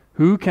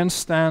 Who can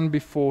stand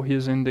before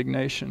His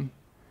indignation?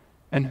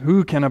 And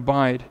who can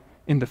abide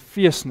in the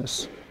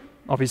fierceness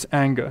of His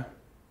anger?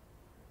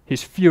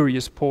 His fury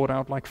is poured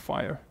out like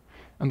fire,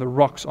 and the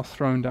rocks are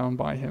thrown down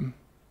by Him.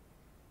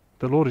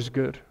 The Lord is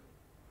good,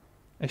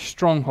 a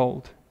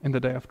stronghold in the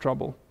day of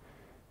trouble,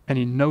 and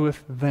He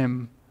knoweth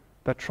them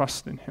that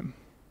trust in Him.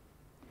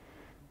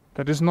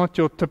 That is not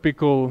your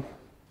typical,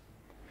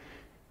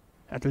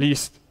 at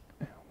least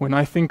when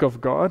I think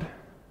of God,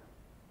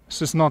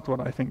 This is not what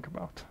I think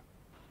about.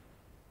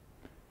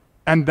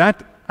 And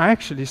that, I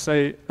actually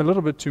say, a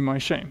little bit to my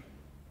shame.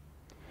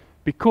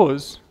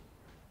 Because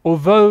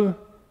although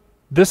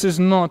this is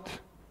not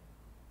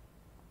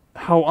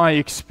how I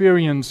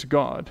experience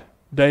God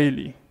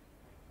daily,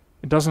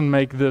 it doesn't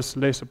make this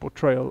less a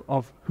portrayal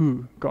of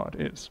who God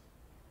is.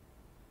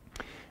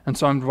 And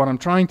so what I'm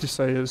trying to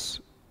say is,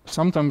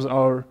 sometimes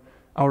our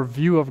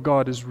view of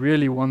God is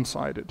really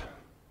one-sided.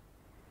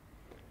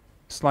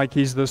 It's like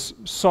he's this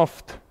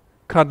soft,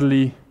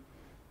 cuddly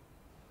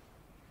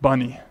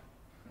bunny,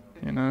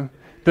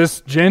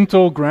 this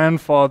gentle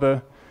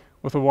grandfather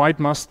with a white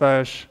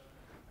mustache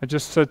that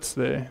just sits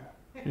there,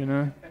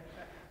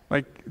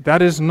 Like,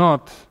 that is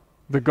not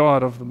the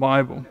God of the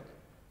Bible.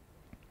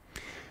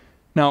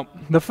 Now,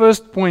 the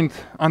first point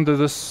under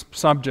this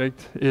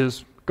subject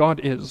is God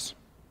is.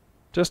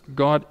 Just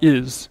God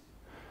is.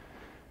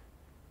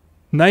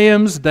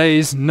 Nahum's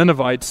day's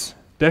Ninevites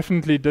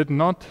definitely did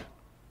not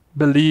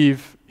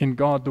believe in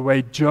God the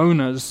way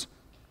Jonah's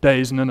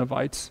day's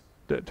Ninevites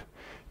did.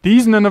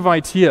 These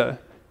Ninevites here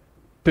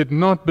did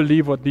not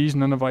believe what these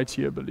Ninevites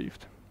here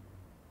believed.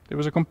 There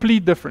was a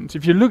complete difference.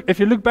 If you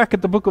look back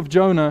at the book of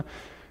Jonah,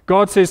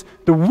 God says,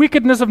 the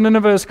wickedness of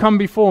Nineveh has come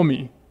before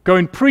me. Go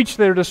and preach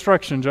their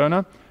destruction,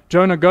 Jonah.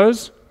 Jonah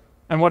goes,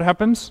 and what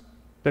happens?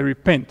 They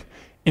repent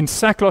in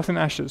sackcloth and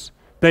ashes.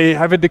 They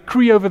have a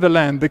decree over the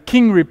land. The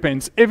king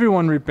repents.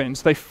 Everyone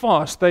repents. They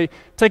fast. They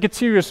take it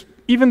serious.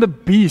 Even the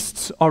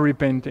beasts are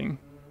repenting.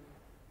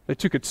 They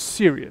took it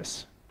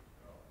serious.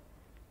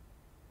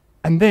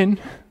 And then,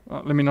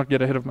 let me not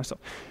get ahead of myself.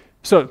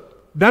 So,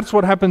 that's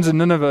what happens in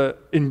Nineveh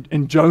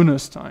in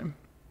Jonah's time.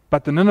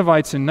 But the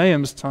Ninevites in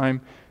Nahum's time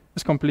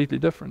is completely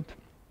different.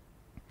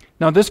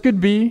 Now, this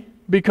could be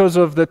because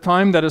of the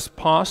time that has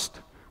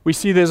passed. We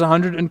see there's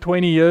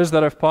 120 years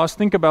that have passed.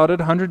 Think about it,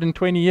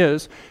 120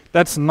 years.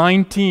 That's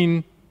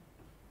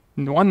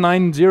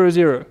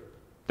 1900.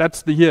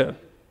 That's the year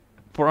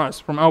for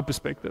us, from our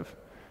perspective.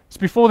 It's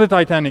before the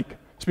Titanic.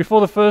 It's before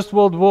the First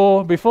World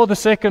War, before the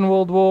Second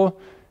World War.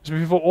 It's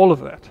before all of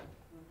that.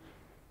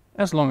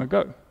 That's long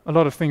ago. A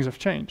lot of things have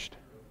changed.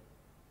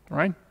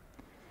 Right?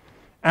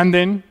 And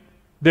then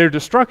their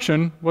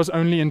destruction was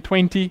only in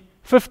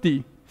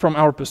 2050 from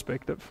our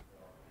perspective.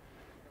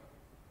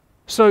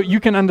 So you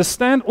can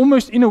understand,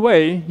 almost in a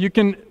way, you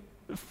can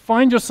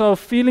find yourself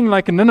feeling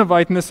like a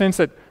Ninevite in the sense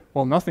that,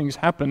 well, nothing's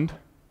happened.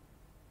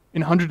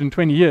 In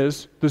 120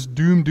 years, this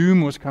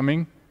doom was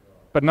coming,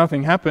 but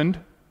nothing happened.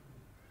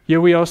 Here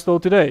we are still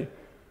today.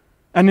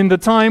 And in the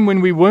time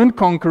when we weren't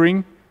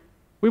conquering,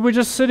 we were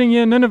just sitting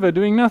here in Nineveh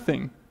doing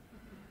nothing.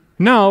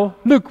 Now,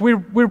 look,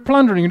 we're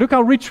plundering. Look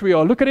how rich we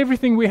are. Look at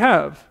everything we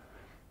have.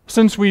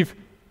 Since we've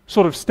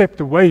sort of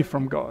stepped away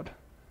from God.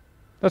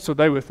 That's what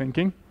they were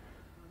thinking.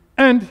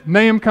 And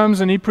Nahum comes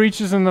and he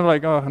preaches and they're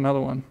like, oh, another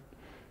one.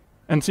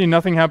 And see,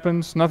 nothing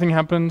happens,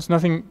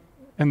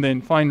 and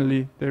then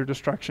finally their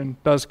destruction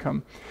does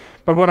come.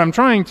 But what I'm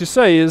trying to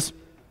say is,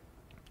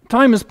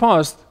 time has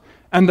passed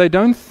and they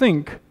don't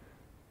think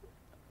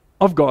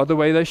of God the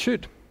way they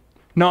should.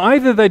 Now,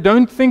 either they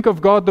don't think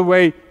of God the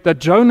way that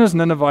Jonah's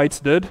Ninevites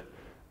did,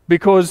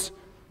 because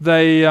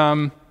they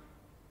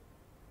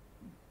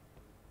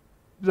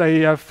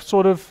have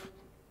sort of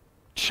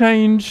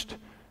changed.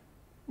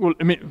 Well,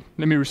 let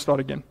me restart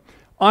again.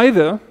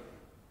 Either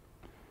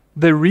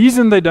the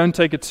reason they don't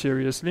take it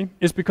seriously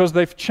is because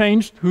they've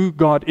changed who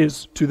God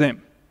is to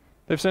them.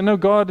 They've said, no,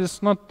 God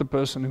is not the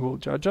person who will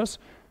judge us.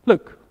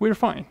 Look, we're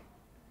fine.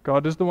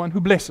 God is the one who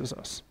blesses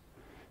us.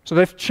 So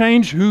they've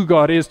changed who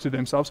God is to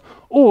themselves,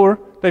 or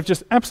they've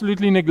just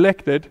absolutely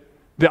neglected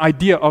the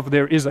idea of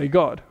there is a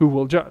God who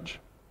will judge.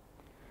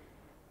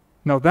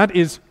 Now that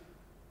is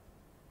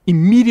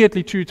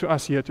immediately true to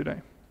us here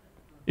today.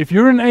 If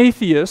you're an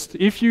atheist,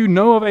 if you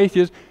know of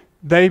atheists,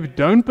 they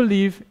don't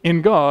believe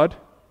in God,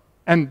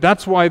 and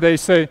that's why they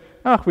say,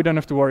 we don't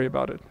have to worry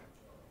about it.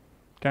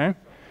 Okay?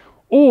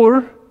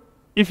 Or,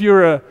 if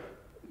you're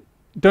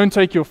don't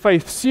take your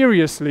faith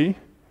seriously,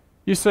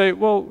 you say,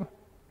 well,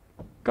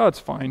 God's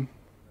fine.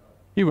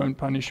 He won't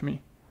punish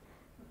me.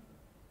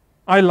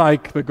 I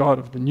like the God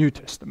of the New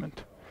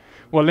Testament.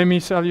 Well, let me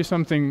tell you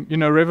something.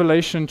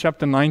 Revelation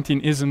chapter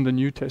 19 is in the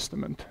New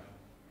Testament.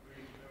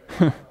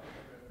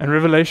 And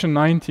Revelation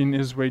 19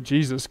 is where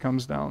Jesus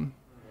comes down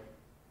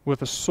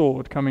with a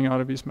sword coming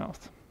out of his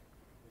mouth.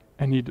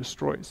 And he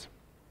destroys.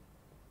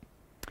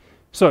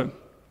 So,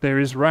 there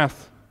is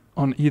wrath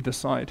on either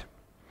side.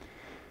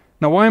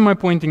 Now, why am I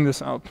pointing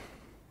this out?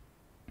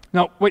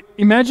 Now, wait,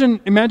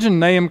 imagine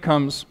Nahum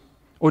comes,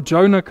 or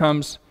Jonah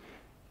comes,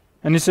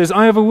 and he says,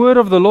 I have a word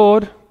of the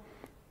Lord.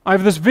 I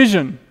have this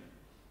vision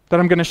that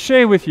I'm going to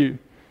share with you.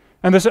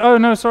 And they say, oh,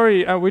 no,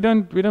 sorry, we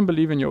don't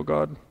believe in your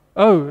God.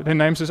 Oh, then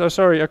Nahum says, oh,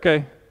 sorry,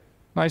 okay.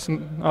 Nice,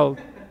 and I'll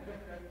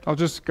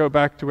just go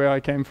back to where I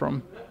came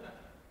from.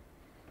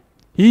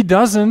 He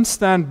doesn't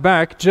stand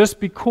back just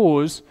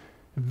because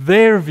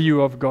their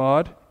view of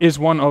God is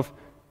one of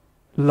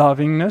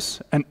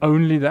lovingness and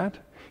only that.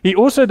 He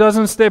also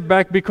doesn't step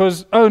back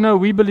because, oh no,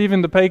 we believe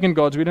in the pagan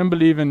gods. We don't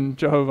believe in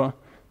Jehovah.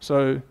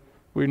 So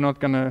we're not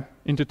going to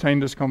entertain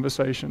this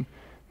conversation.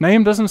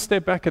 Nahum doesn't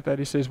step back at that.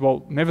 He says,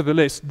 well,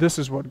 nevertheless, this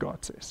is what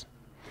God says.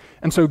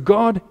 And so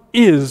God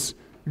is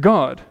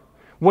God.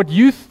 What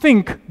you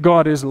think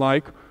God is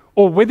like,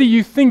 or whether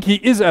you think He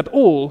is at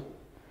all,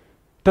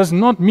 does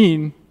not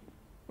mean,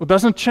 or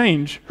doesn't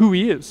change who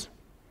He is.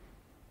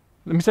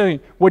 Let me say,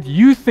 what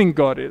you think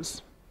God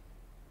is,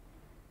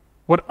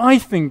 what I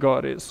think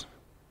God is,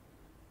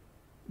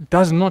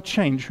 does not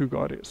change who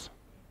God is.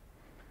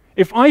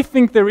 If I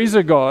think there is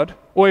a God,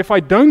 or if I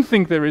don't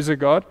think there is a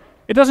God,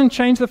 it doesn't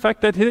change the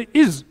fact that there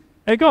is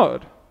a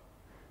God.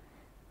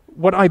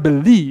 What I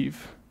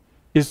believe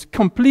is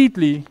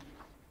completely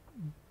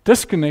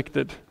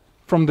disconnected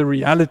from the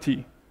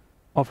reality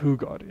of who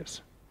God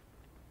is.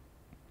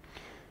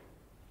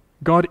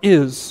 God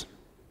is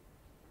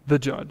the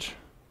judge.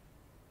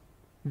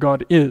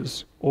 God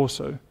is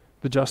also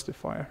the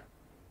justifier.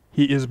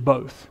 He is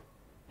both.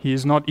 He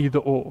is not either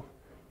or.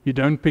 You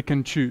don't pick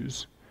and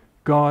choose.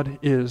 God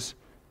is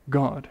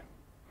God.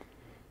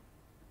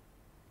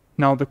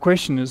 Now the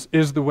question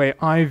is the way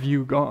I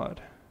view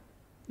God,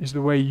 is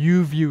the way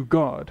you view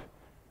God,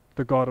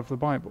 the God of the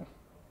Bible?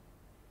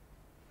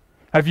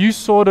 Have you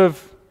sort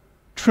of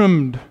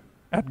trimmed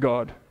at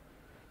God?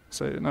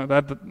 Say, no,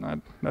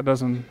 that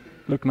doesn't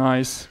look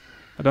nice.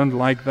 I don't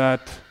like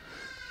that.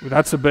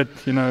 That's a bit,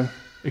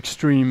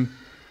 extreme.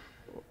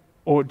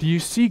 Or do you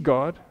see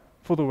God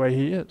for the way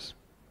He is?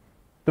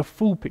 The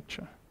full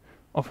picture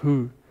of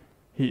who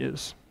He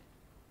is.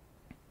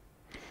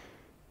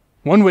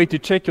 One way to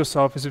check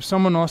yourself is if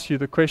someone asks you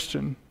the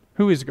question,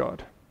 who is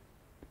God?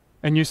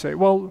 And you say,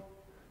 well,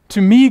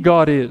 to me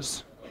God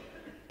is.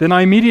 Then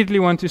I immediately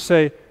want to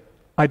say,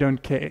 I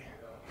don't care.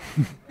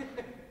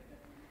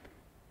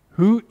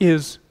 Who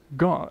is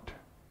God?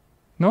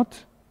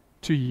 Not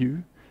to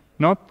you,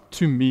 not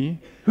to me.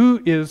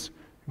 Who is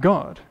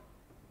God?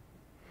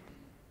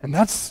 And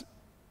that's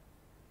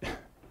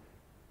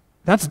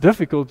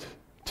difficult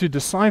to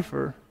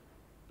decipher.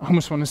 I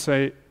almost want to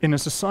say, in a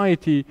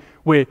society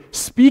where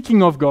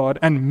speaking of God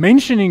and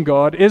mentioning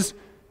God is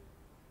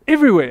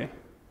everywhere.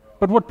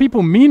 But what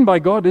people mean by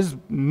God is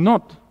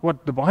not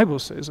what the Bible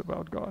says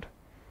about God.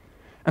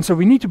 And so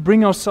we need to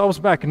bring ourselves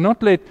back and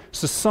not let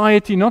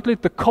society, not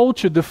let the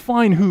culture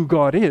define who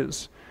God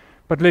is,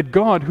 but let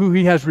God, who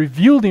He has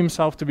revealed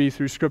Himself to be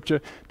through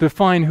Scripture,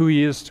 define who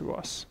He is to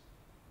us.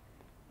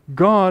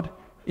 God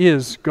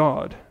is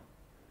God.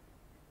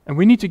 And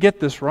we need to get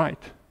this right,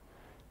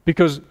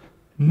 because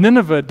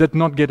Nineveh did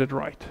not get it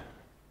right,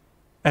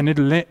 and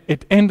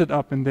it ended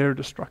up in their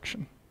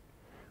destruction.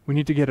 We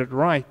need to get it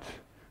right.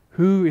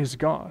 Who is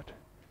God?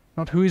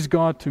 Not who is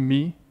God to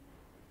me.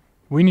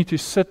 We need to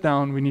sit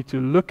down, we need to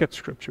look at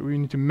Scripture, we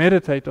need to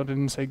meditate on it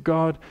and say,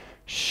 God,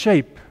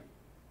 shape,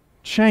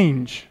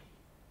 change,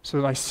 so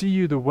that I see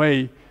you the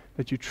way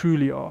that you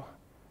truly are,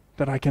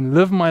 that I can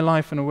live my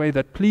life in a way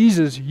that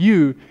pleases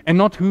you and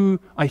not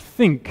who I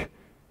think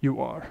you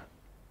are.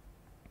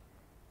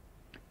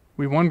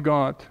 We want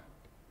God,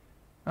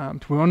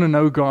 we want to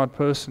know God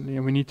personally,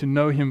 and we need to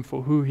know Him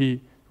for who He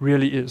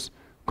really is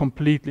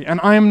completely. And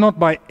I am not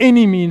by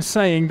any means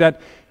saying that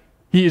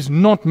He is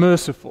not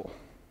merciful.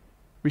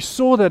 We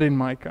saw that in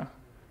Micah.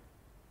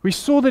 We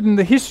saw that in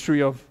the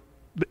history of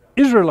the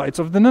Israelites,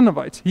 of the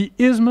Ninevites. He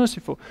is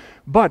merciful,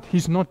 but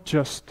He's not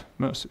just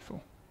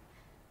merciful.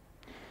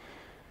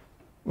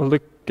 Well,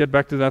 get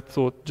back to that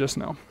thought just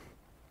now.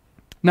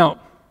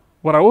 Now,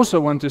 what I also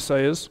want to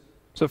say is,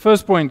 so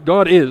first point,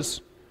 God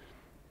is.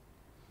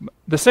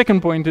 The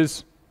second point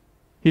is,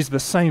 He's the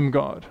same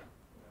God.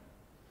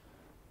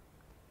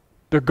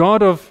 The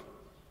God of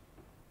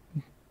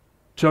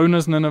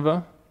Jonah's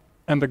Nineveh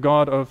and the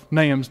God of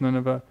Nahum's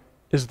Nineveh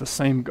is the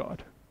same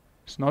God.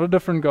 It's not a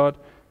different God.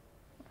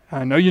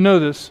 I know you know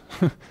this,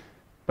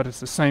 but it's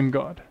the same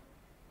God.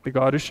 The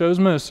God who shows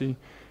mercy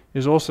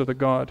is also the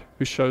God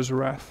who shows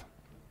wrath.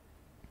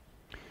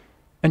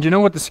 And you know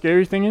what the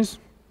scary thing is?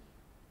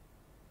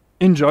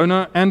 In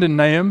Jonah and in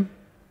Nahum,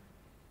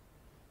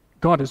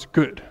 God is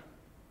good.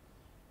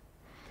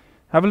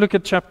 Have a look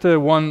at chapter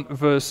 1,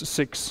 verse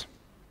 6.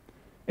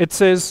 It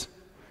says,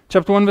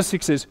 chapter 1, verse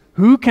 6 says,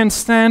 who can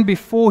stand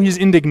before His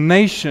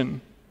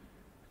indignation,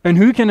 and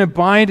who can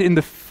abide in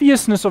the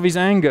fierceness of His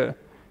anger?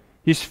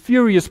 His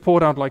fury is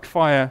poured out like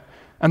fire,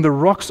 and the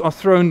rocks are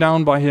thrown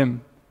down by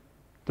Him.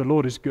 The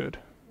Lord is good.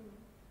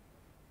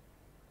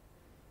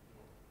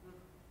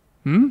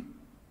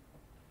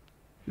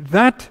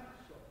 That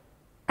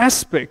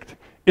aspect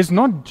is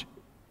not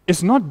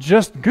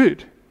just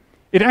good.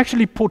 It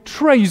actually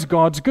portrays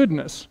God's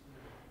goodness.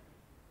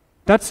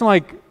 That's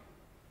like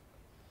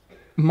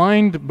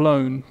mind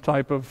blown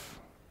type of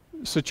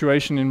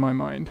situation in my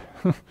mind.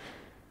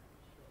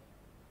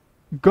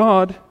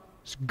 God's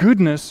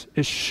goodness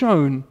is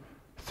shown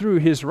through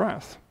His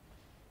wrath.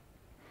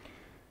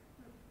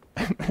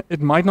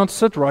 It might not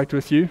sit right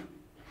with you,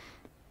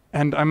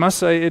 and I must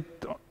say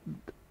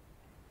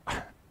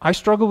I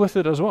struggle with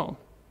it as well.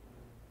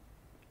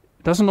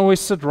 It doesn't always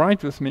sit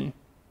right with me,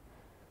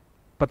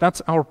 but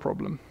that's our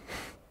problem.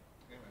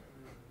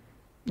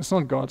 It's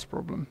not God's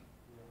problem.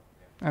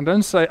 And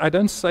I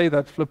don't say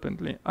that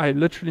flippantly. I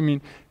literally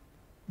mean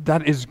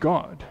that is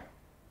God.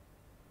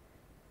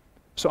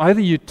 So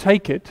either you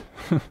take it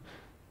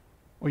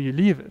or you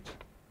leave it.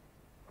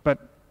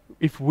 But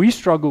if we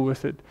struggle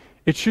with it,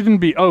 it shouldn't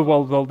be, oh,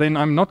 well, then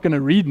I'm not going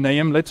to read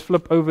Nahum. Let's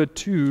flip over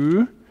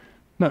to...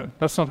 No,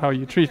 that's not how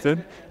you treat it.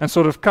 And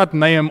sort of cut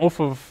Nahum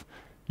off of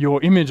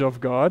your image of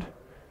God.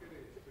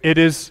 It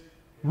is,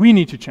 we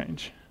need to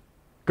change.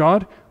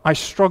 God, I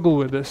struggle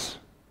with this.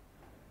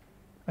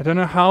 I don't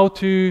know how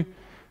to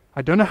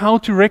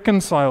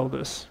reconcile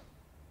this.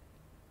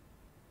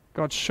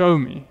 God, show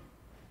me.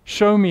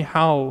 Show me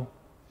how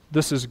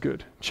this is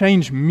good.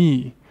 Change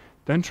me.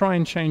 Don't try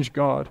and change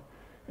God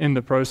in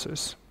the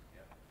process.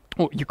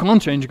 Well, you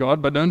can't change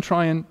God, but don't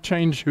try and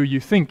change who you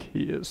think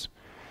He is.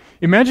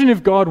 Imagine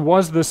if God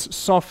was this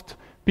soft,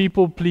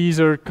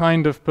 people-pleaser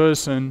kind of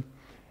person,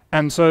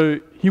 and so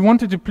He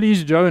wanted to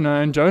please Jonah,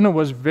 and Jonah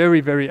was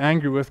very, very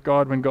angry with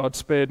God when God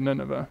spared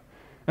Nineveh.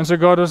 And so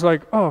God was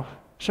like, oh,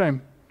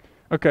 shame.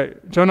 Okay,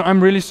 Jonah,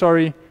 I'm really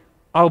sorry.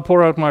 I'll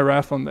pour out my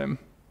wrath on them.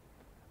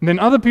 And then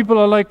other people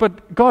are like,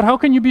 but God, how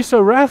can you be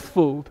so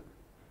wrathful?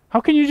 How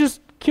can you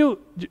just kill?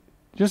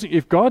 Just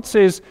if God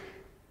says,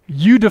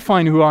 you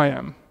define who I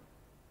am,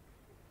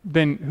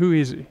 then who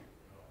is He?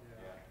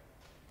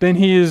 Then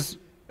He is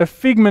a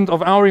figment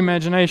of our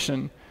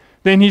imagination.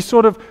 Then He's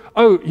sort of,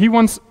 He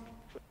wants,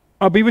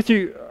 I'll be with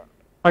you.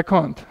 I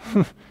can't.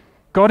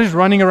 God is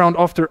running around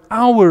after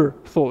our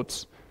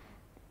thoughts.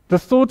 The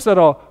thoughts that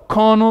are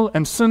carnal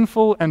and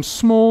sinful and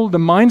small, the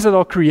minds that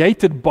are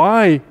created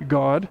by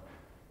God.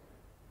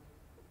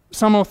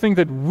 Somehow think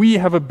that we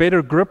have a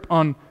better grip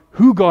on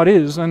who God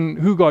is and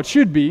who God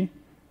should be.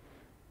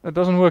 That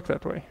doesn't work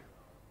that way.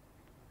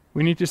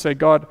 We need to say,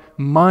 God,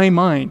 my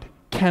mind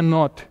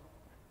cannot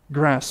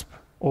grasp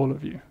all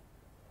of you.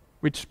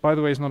 Which, by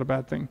the way, is not a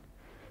bad thing.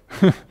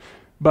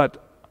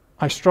 But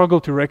I struggle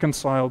to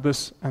reconcile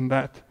this and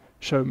that.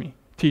 Show me,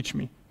 teach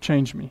me,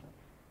 change me.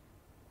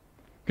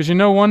 Because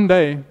one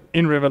day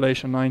in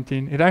Revelation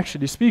 19, it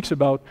actually speaks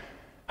about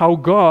how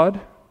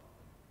God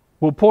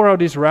will pour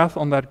out His wrath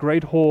on that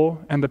great whore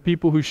and the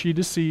people who she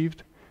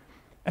deceived.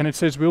 And it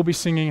says we'll be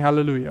singing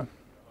hallelujah.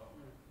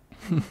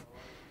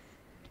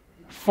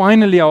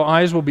 Finally, our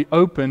eyes will be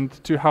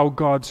opened to how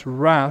God's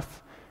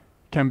wrath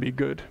can be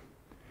good.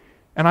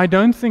 And I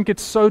don't think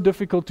it's so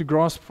difficult to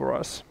grasp for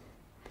us.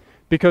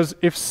 Because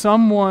if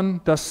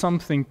someone does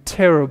something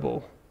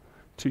terrible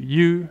to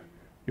you,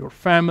 your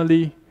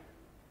family,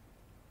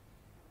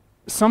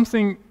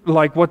 something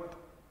like what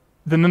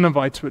the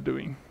Ninevites were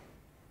doing,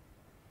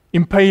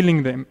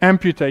 impaling them,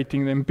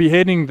 amputating them,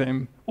 beheading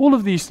them, all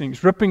of these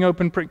things, ripping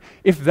open,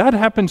 if that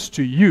happens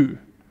to you,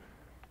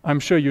 I'm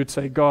sure you'd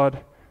say,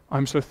 God,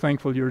 I'm so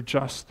thankful you're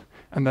just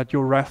and that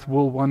your wrath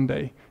will one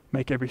day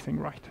make everything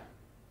right.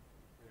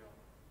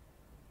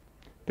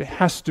 There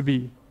has to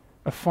be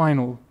a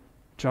final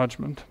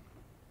judgment.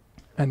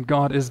 And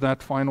God is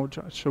that final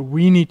judge. So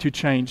we need to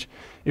change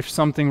if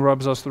something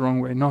rubs us the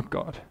wrong way, not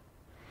God.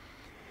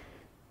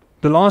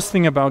 The last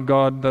thing about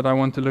God that I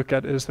want to look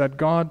at is that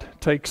God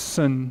takes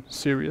sin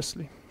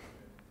seriously.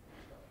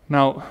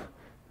 Now,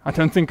 I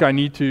don't think I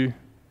need to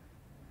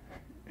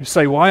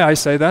say why I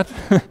say that.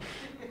 I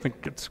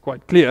think it's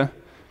quite clear.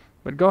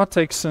 But God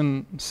takes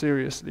sin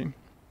seriously.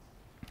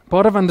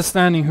 Part of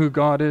understanding who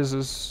God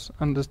is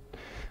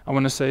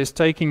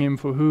taking Him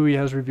for who He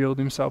has revealed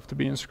Himself to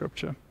be in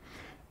Scripture.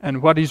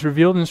 And what He's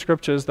revealed in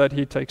Scripture is that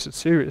He takes it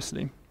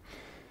seriously.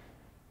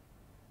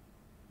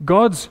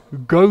 God's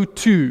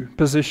go-to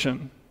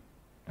position,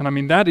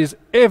 and that is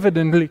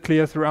evidently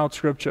clear throughout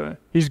Scripture,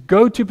 His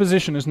go-to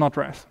position is not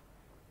wrath.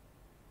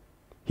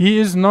 He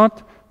is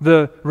not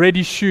the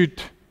ready,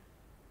 shoot,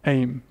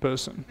 aim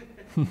person.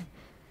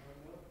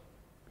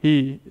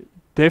 He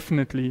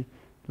definitely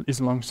is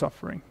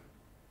long-suffering.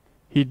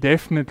 He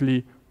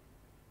definitely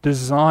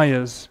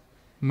desires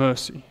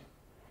mercy.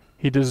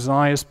 He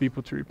desires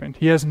people to repent.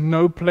 He has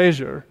no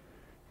pleasure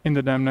in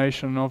the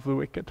damnation of the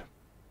wicked.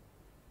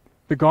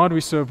 The God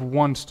we serve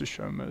wants to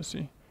show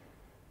mercy.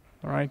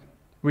 All right?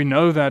 We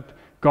know that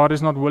God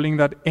is not willing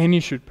that any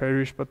should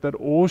perish, but that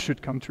all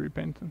should come to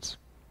repentance.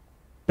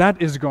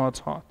 That is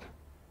God's heart.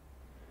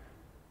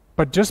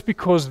 But just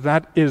because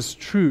that is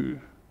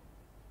true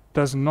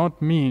does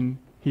not mean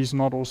He's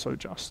not also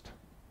just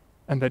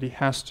and that He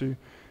has to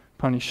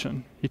punish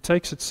sin. He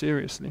takes it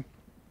seriously.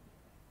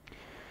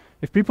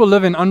 If people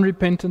live in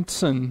unrepentant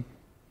sin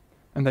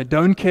and they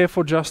don't care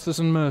for justice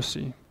and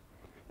mercy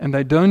and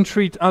they don't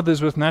treat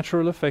others with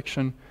natural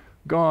affection,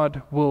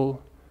 God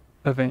will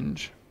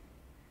avenge.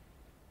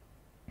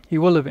 He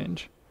will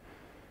avenge.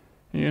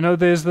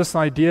 There's this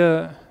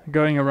idea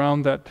going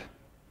around that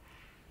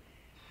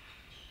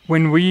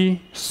when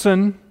we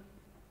sin,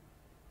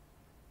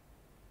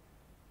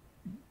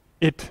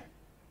 it's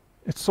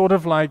sort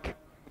of like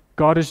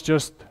God is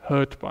just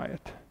hurt by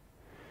it.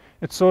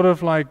 It's sort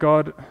of like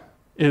God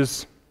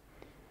is,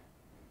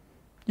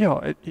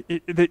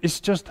 it's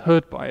just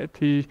hurt by it.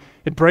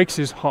 It breaks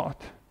His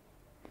heart.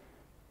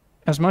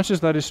 As much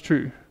as that is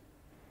true,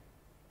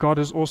 God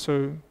is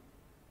also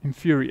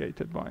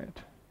infuriated by it.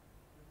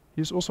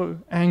 He's also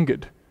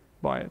angered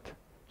by it.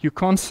 You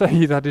can't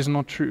say that is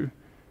not true.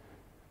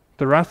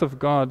 The wrath of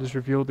God is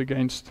revealed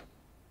against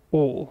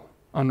all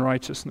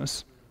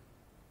unrighteousness.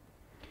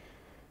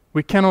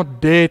 We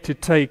cannot dare to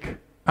take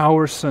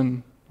our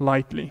sin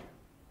lightly.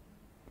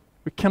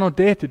 We cannot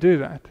dare to do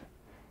that.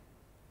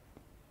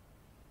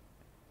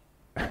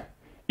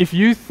 If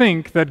you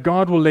think that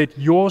God will let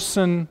your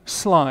sin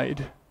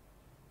slide,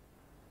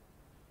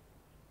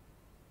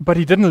 but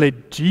He didn't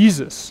let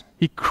Jesus,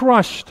 He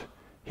crushed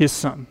His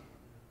Son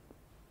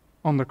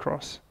on the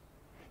cross.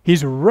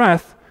 His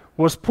wrath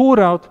was poured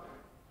out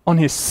on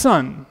His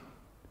Son,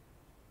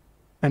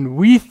 and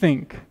we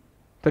think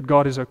that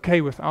God is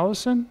okay with our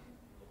sin?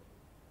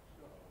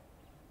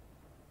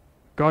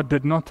 God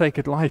did not take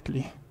it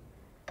lightly.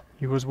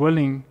 He was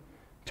willing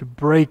to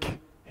break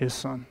His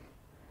Son.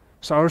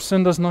 So our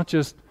sin does not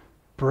just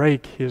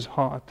break His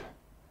heart.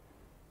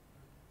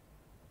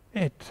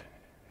 It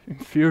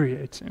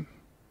infuriates Him.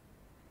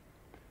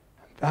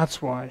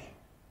 That's why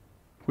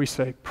we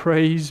say,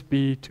 praise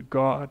be to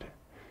God.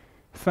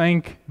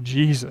 Thank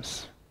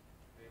Jesus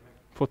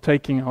for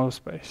taking our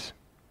space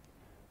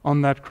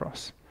on that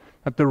cross.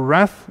 That the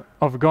wrath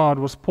of God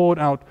was poured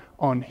out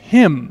on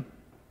Him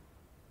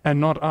and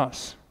not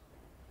us.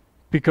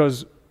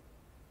 Because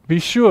be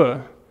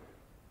sure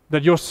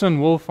that your sin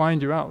will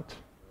find you out.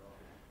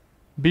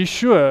 Be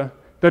sure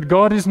that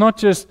God is not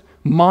just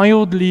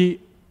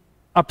mildly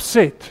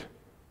upset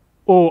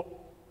or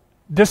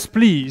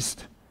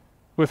displeased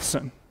with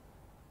sin.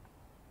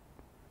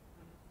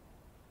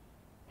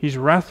 His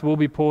wrath will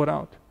be poured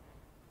out.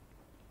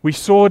 We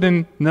saw it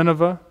in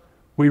Nineveh.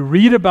 We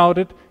read about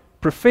it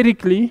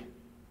prophetically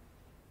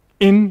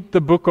in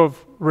the book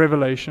of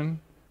Revelation.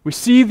 We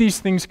see these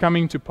things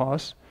coming to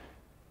pass.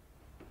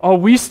 Are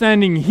we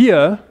standing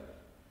here?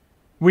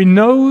 We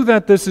know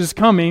that this is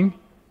coming,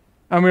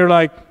 and we're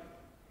like,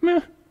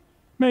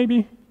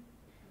 maybe.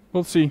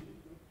 We'll see.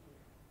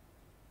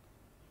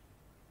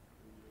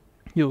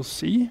 You'll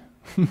see?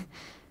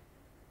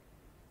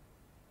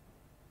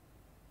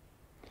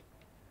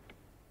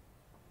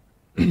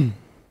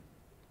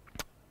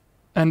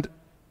 And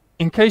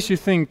in case you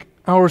think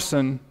our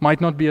sin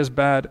might not be as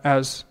bad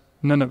as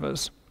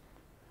Nineveh's,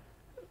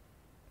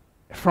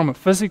 from a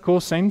physical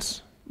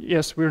sense,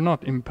 yes, we're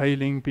not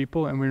impaling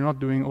people and we're not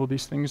doing all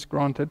these things,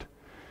 granted.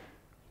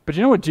 But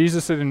you know what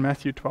Jesus said in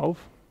Matthew 12?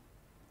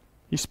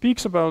 He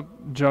speaks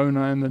about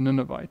Jonah and the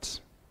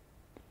Ninevites.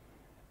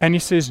 And He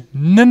says,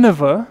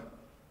 Nineveh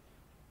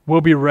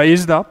will be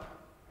raised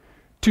up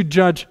to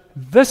judge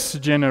this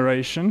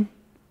generation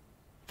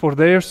for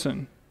their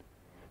sin.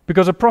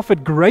 Because a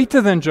prophet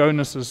greater than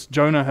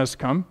Jonah has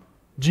come,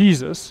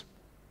 Jesus,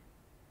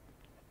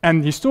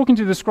 and He's talking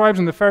to the scribes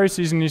and the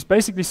Pharisees, and He's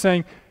basically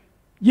saying,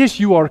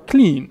 yes, you are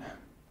clean,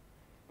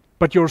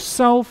 but your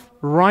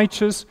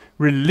self-righteous,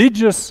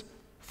 religious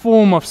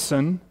form of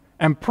sin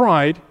and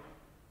pride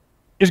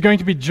is going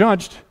to be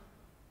judged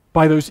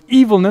by those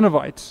evil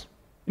Ninevites.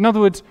 In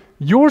other words,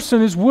 your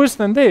sin is worse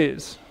than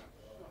theirs.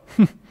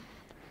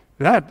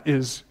 That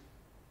is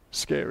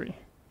scary.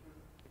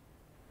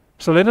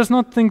 So let us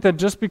not think that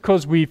just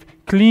because we've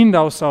cleaned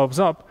ourselves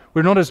up,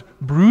 we're not as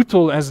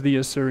brutal as the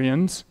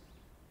Assyrians.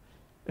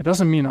 It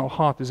doesn't mean our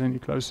heart is any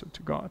closer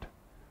to God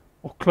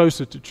or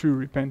closer to true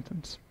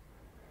repentance.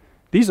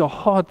 These are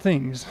hard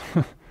things,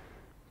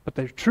 but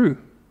they're true.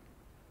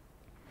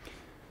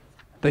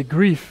 They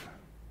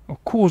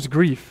cause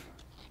grief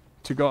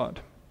to God.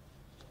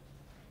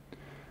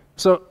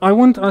 So I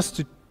want us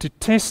to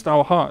test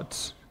our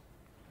hearts.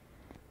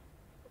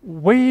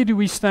 Where do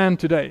we stand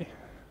today?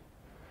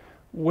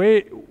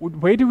 Where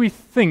do we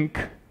think?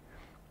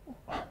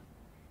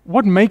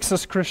 What makes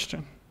us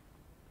Christian?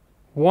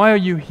 Why are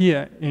you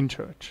here in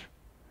church?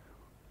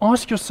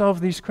 Ask yourself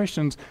these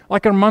questions.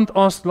 Like Armand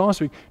asked last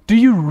week, do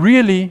you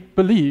really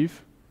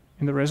believe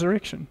in the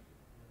resurrection?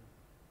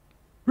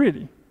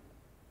 Really?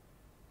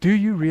 Do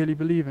you really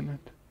believe in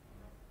it?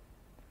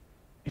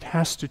 It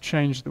has to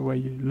change the way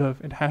you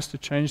live. It has to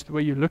change the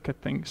way you look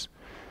at things.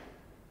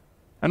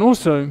 And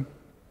also,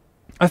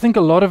 I think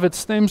a lot of it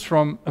stems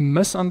from a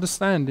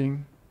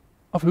misunderstanding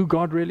of who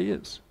God really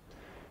is.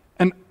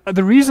 And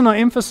the reason I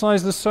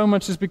emphasize this so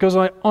much is because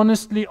I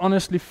honestly,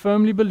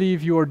 firmly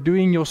believe you are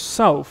doing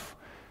yourself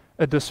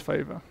a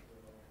disfavor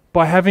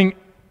by having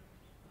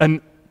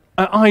an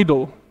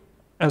idol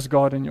as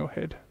God in your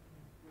head.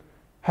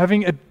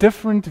 Having a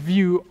different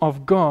view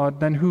of God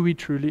than who He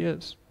truly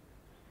is.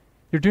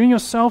 You're doing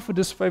yourself a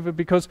disfavor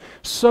because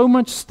so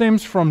much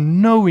stems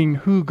from knowing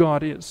who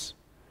God is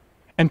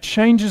and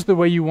changes the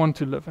way you want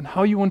to live and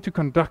how you want to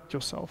conduct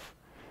yourself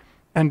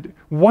and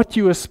what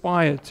you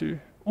aspire to.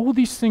 All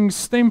these things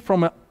stem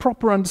from a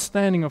proper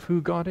understanding of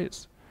who God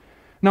is.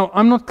 Now,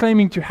 I'm not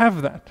claiming to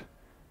have that,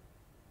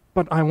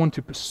 but I want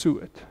to pursue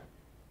it.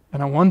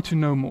 And I want to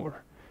know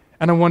more.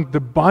 And I want the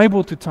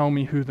Bible to tell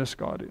me who this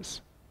God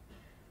is.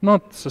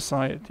 Not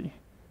society,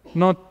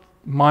 not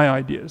my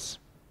ideas.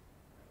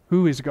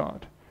 Who is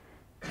God?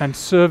 And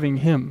serving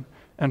Him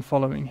and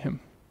following Him.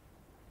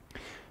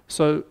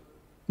 So,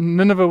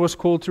 Nineveh was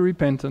called to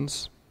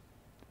repentance.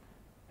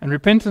 And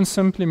repentance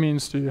simply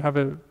means to have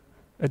a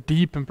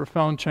deep and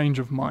profound change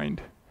of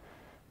mind.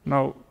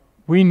 Now,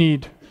 we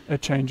need a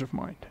change of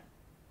mind.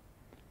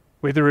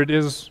 Whether it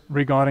is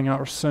regarding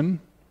our sin,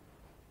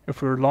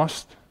 if we're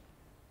lost,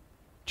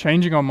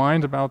 changing our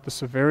mind about the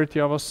severity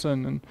of our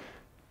sin and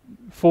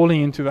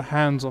falling into the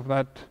hands of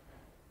that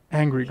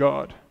angry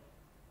God.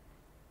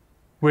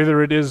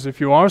 Whether it is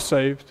if you are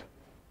saved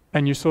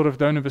and you sort of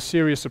don't have a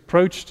serious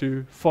approach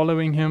to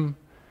following Him,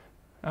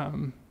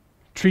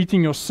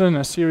 treating your sin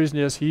as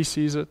seriously as He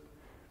sees it,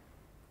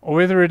 or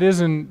whether it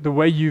is in the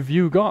way you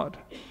view God.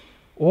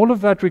 All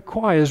of that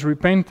requires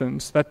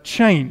repentance, that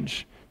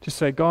change to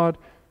say, God,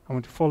 I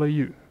want to follow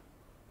you.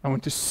 I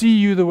want to see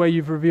you the way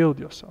you've revealed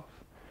yourself.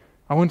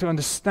 I want to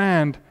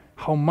understand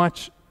how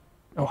much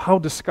or how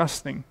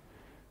disgusting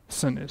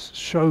sin is.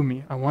 Show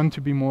me. I want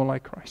to be more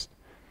like Christ.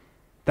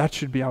 That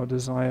should be our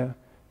desire.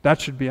 That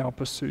should be our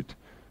pursuit.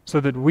 So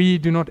that we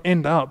do not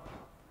end up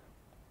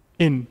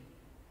in,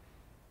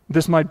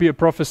 this might be a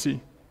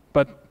prophecy,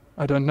 but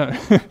I don't know.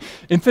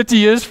 In 30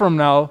 years from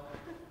now,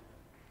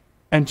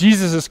 and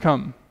Jesus has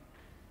come.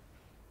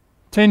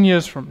 10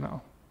 years from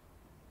now.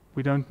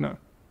 We don't know.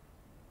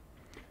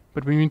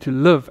 But we need to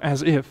live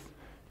as if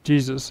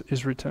Jesus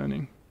is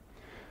returning.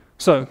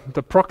 So,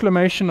 the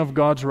proclamation of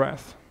God's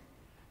wrath.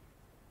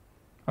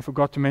 I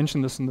forgot to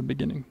mention this in the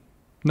beginning.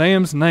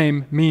 Nahum's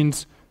name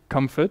means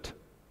comfort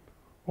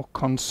or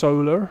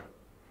consoler.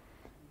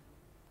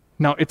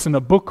 Now, it's in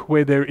a book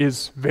where there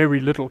is very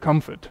little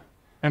comfort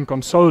and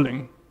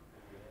consoling,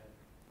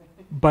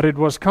 but it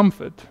was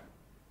comfort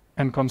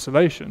and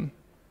consolation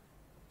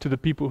to the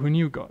people who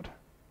knew God,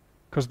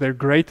 because their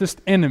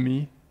greatest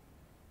enemy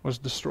was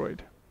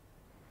destroyed.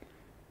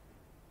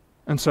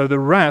 And so the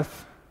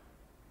wrath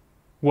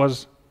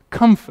was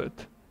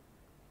comfort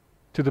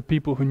to the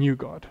people who knew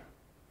God.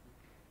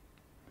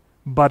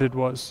 But it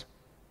was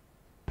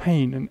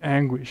pain and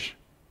anguish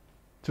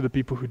to the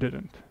people who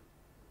didn't.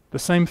 The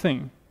same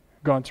thing,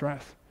 God's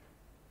wrath,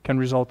 can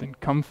result in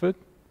comfort,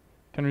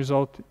 can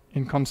result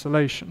in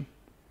consolation,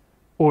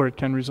 or it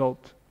can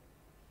result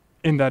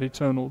in that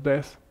eternal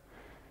death.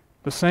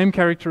 The same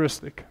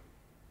characteristic.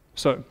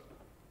 So,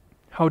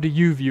 how do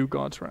you view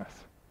God's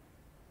wrath?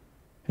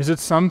 Is it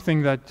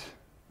something that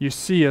you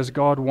see as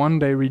God one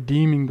day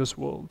redeeming this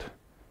world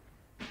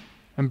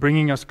and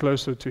bringing us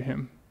closer to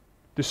Him,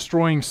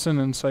 destroying sin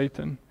and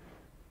Satan,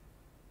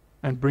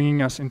 and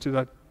bringing us into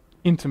that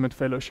intimate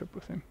fellowship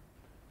with Him?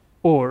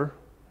 Or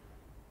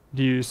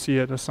do you see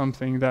it as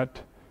something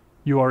that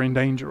you are in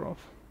danger of?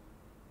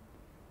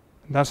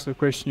 And that's the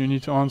question you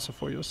need to answer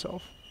for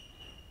yourself.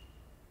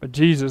 But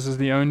Jesus is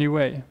the only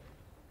way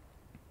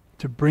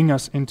to bring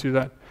us into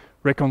that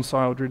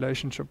reconciled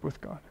relationship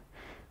with God.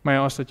 May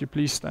I ask that you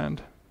please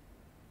stand?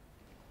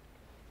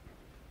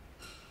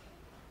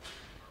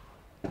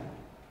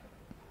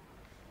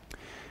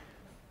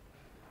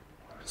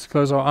 Let's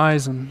close our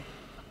eyes and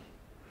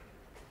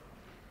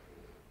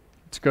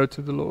let's go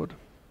to the Lord.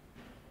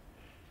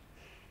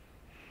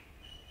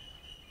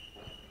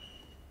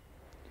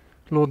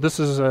 Lord, this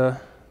is a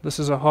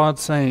hard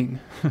saying.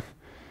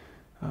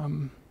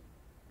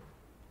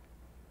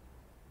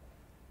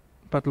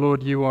 But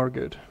Lord, you are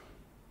good.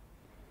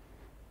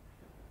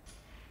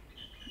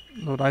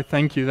 Lord, I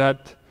thank you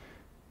that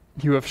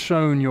you have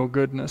shown your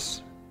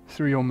goodness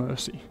through your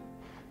mercy.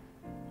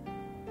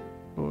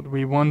 Lord,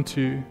 we want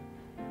to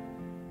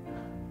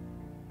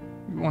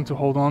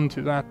hold on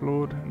to that,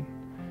 Lord, and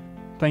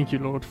thank you,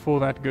 Lord, for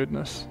that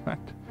goodness,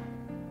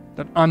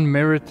 that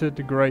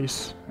unmerited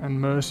grace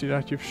and mercy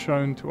that you've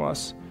shown to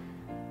us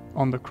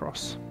on the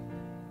cross.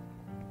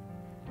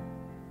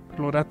 But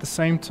Lord, at the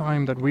same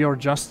time that we are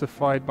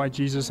justified by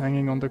Jesus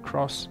hanging on the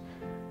cross,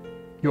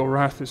 your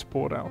wrath is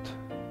poured out.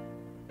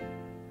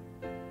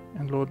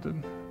 And Lord,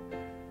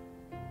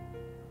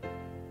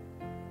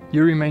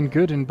 you remain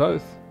good in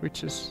both,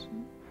 which is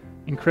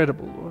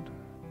incredible, Lord.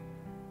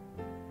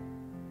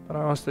 But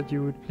I ask that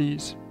you would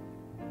please,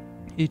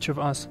 each of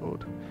us,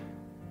 Lord,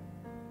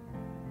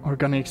 are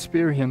going to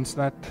experience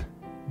that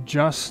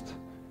just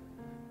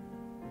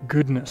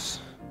goodness,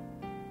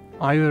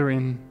 either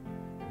in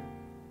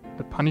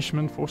the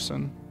punishment for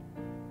sin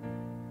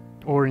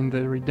or in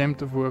the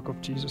redemptive work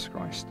of Jesus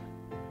Christ.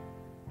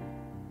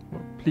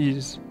 Lord,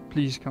 please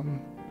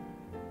come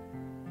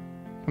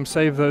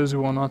save those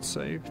who are not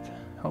saved.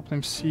 Help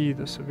them see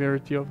the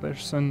severity of their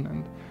sin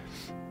and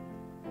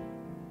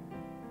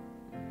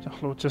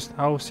Lord, just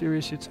how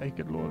serious you take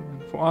it, Lord.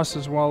 And for us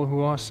as well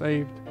who are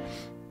saved,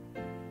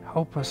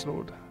 help us,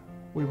 Lord.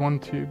 We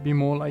want to be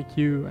more like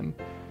you, and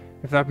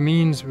if that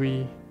means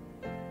we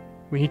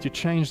need to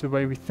change the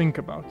way we think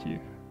about you,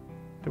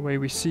 the way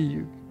we see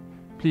you,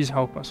 please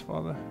help us,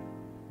 Father.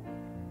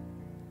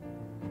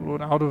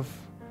 Lord, out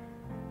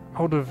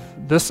of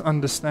this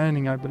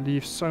understanding, I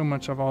believe so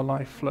much of our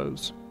life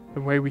flows.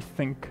 The way we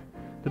think,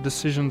 the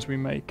decisions we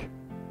make,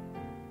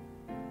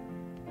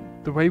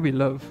 the way we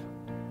live.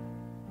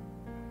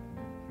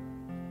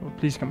 Lord,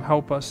 please come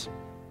help us.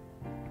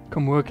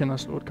 Come work in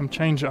us, Lord. Come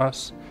change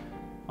us.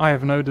 I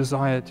have no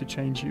desire to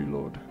change you,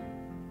 Lord.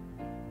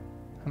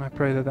 And I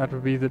pray that that will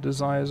be the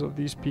desires of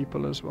these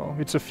people as well.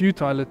 It's a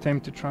futile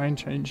attempt to try and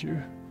change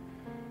you.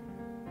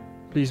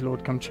 Please,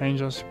 Lord, come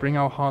change us. Bring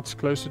our hearts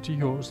closer to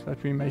yours,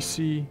 that we may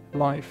see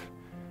life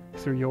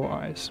through your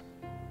eyes.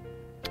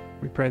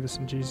 We pray this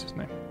in Jesus'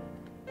 name.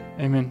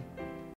 Amen.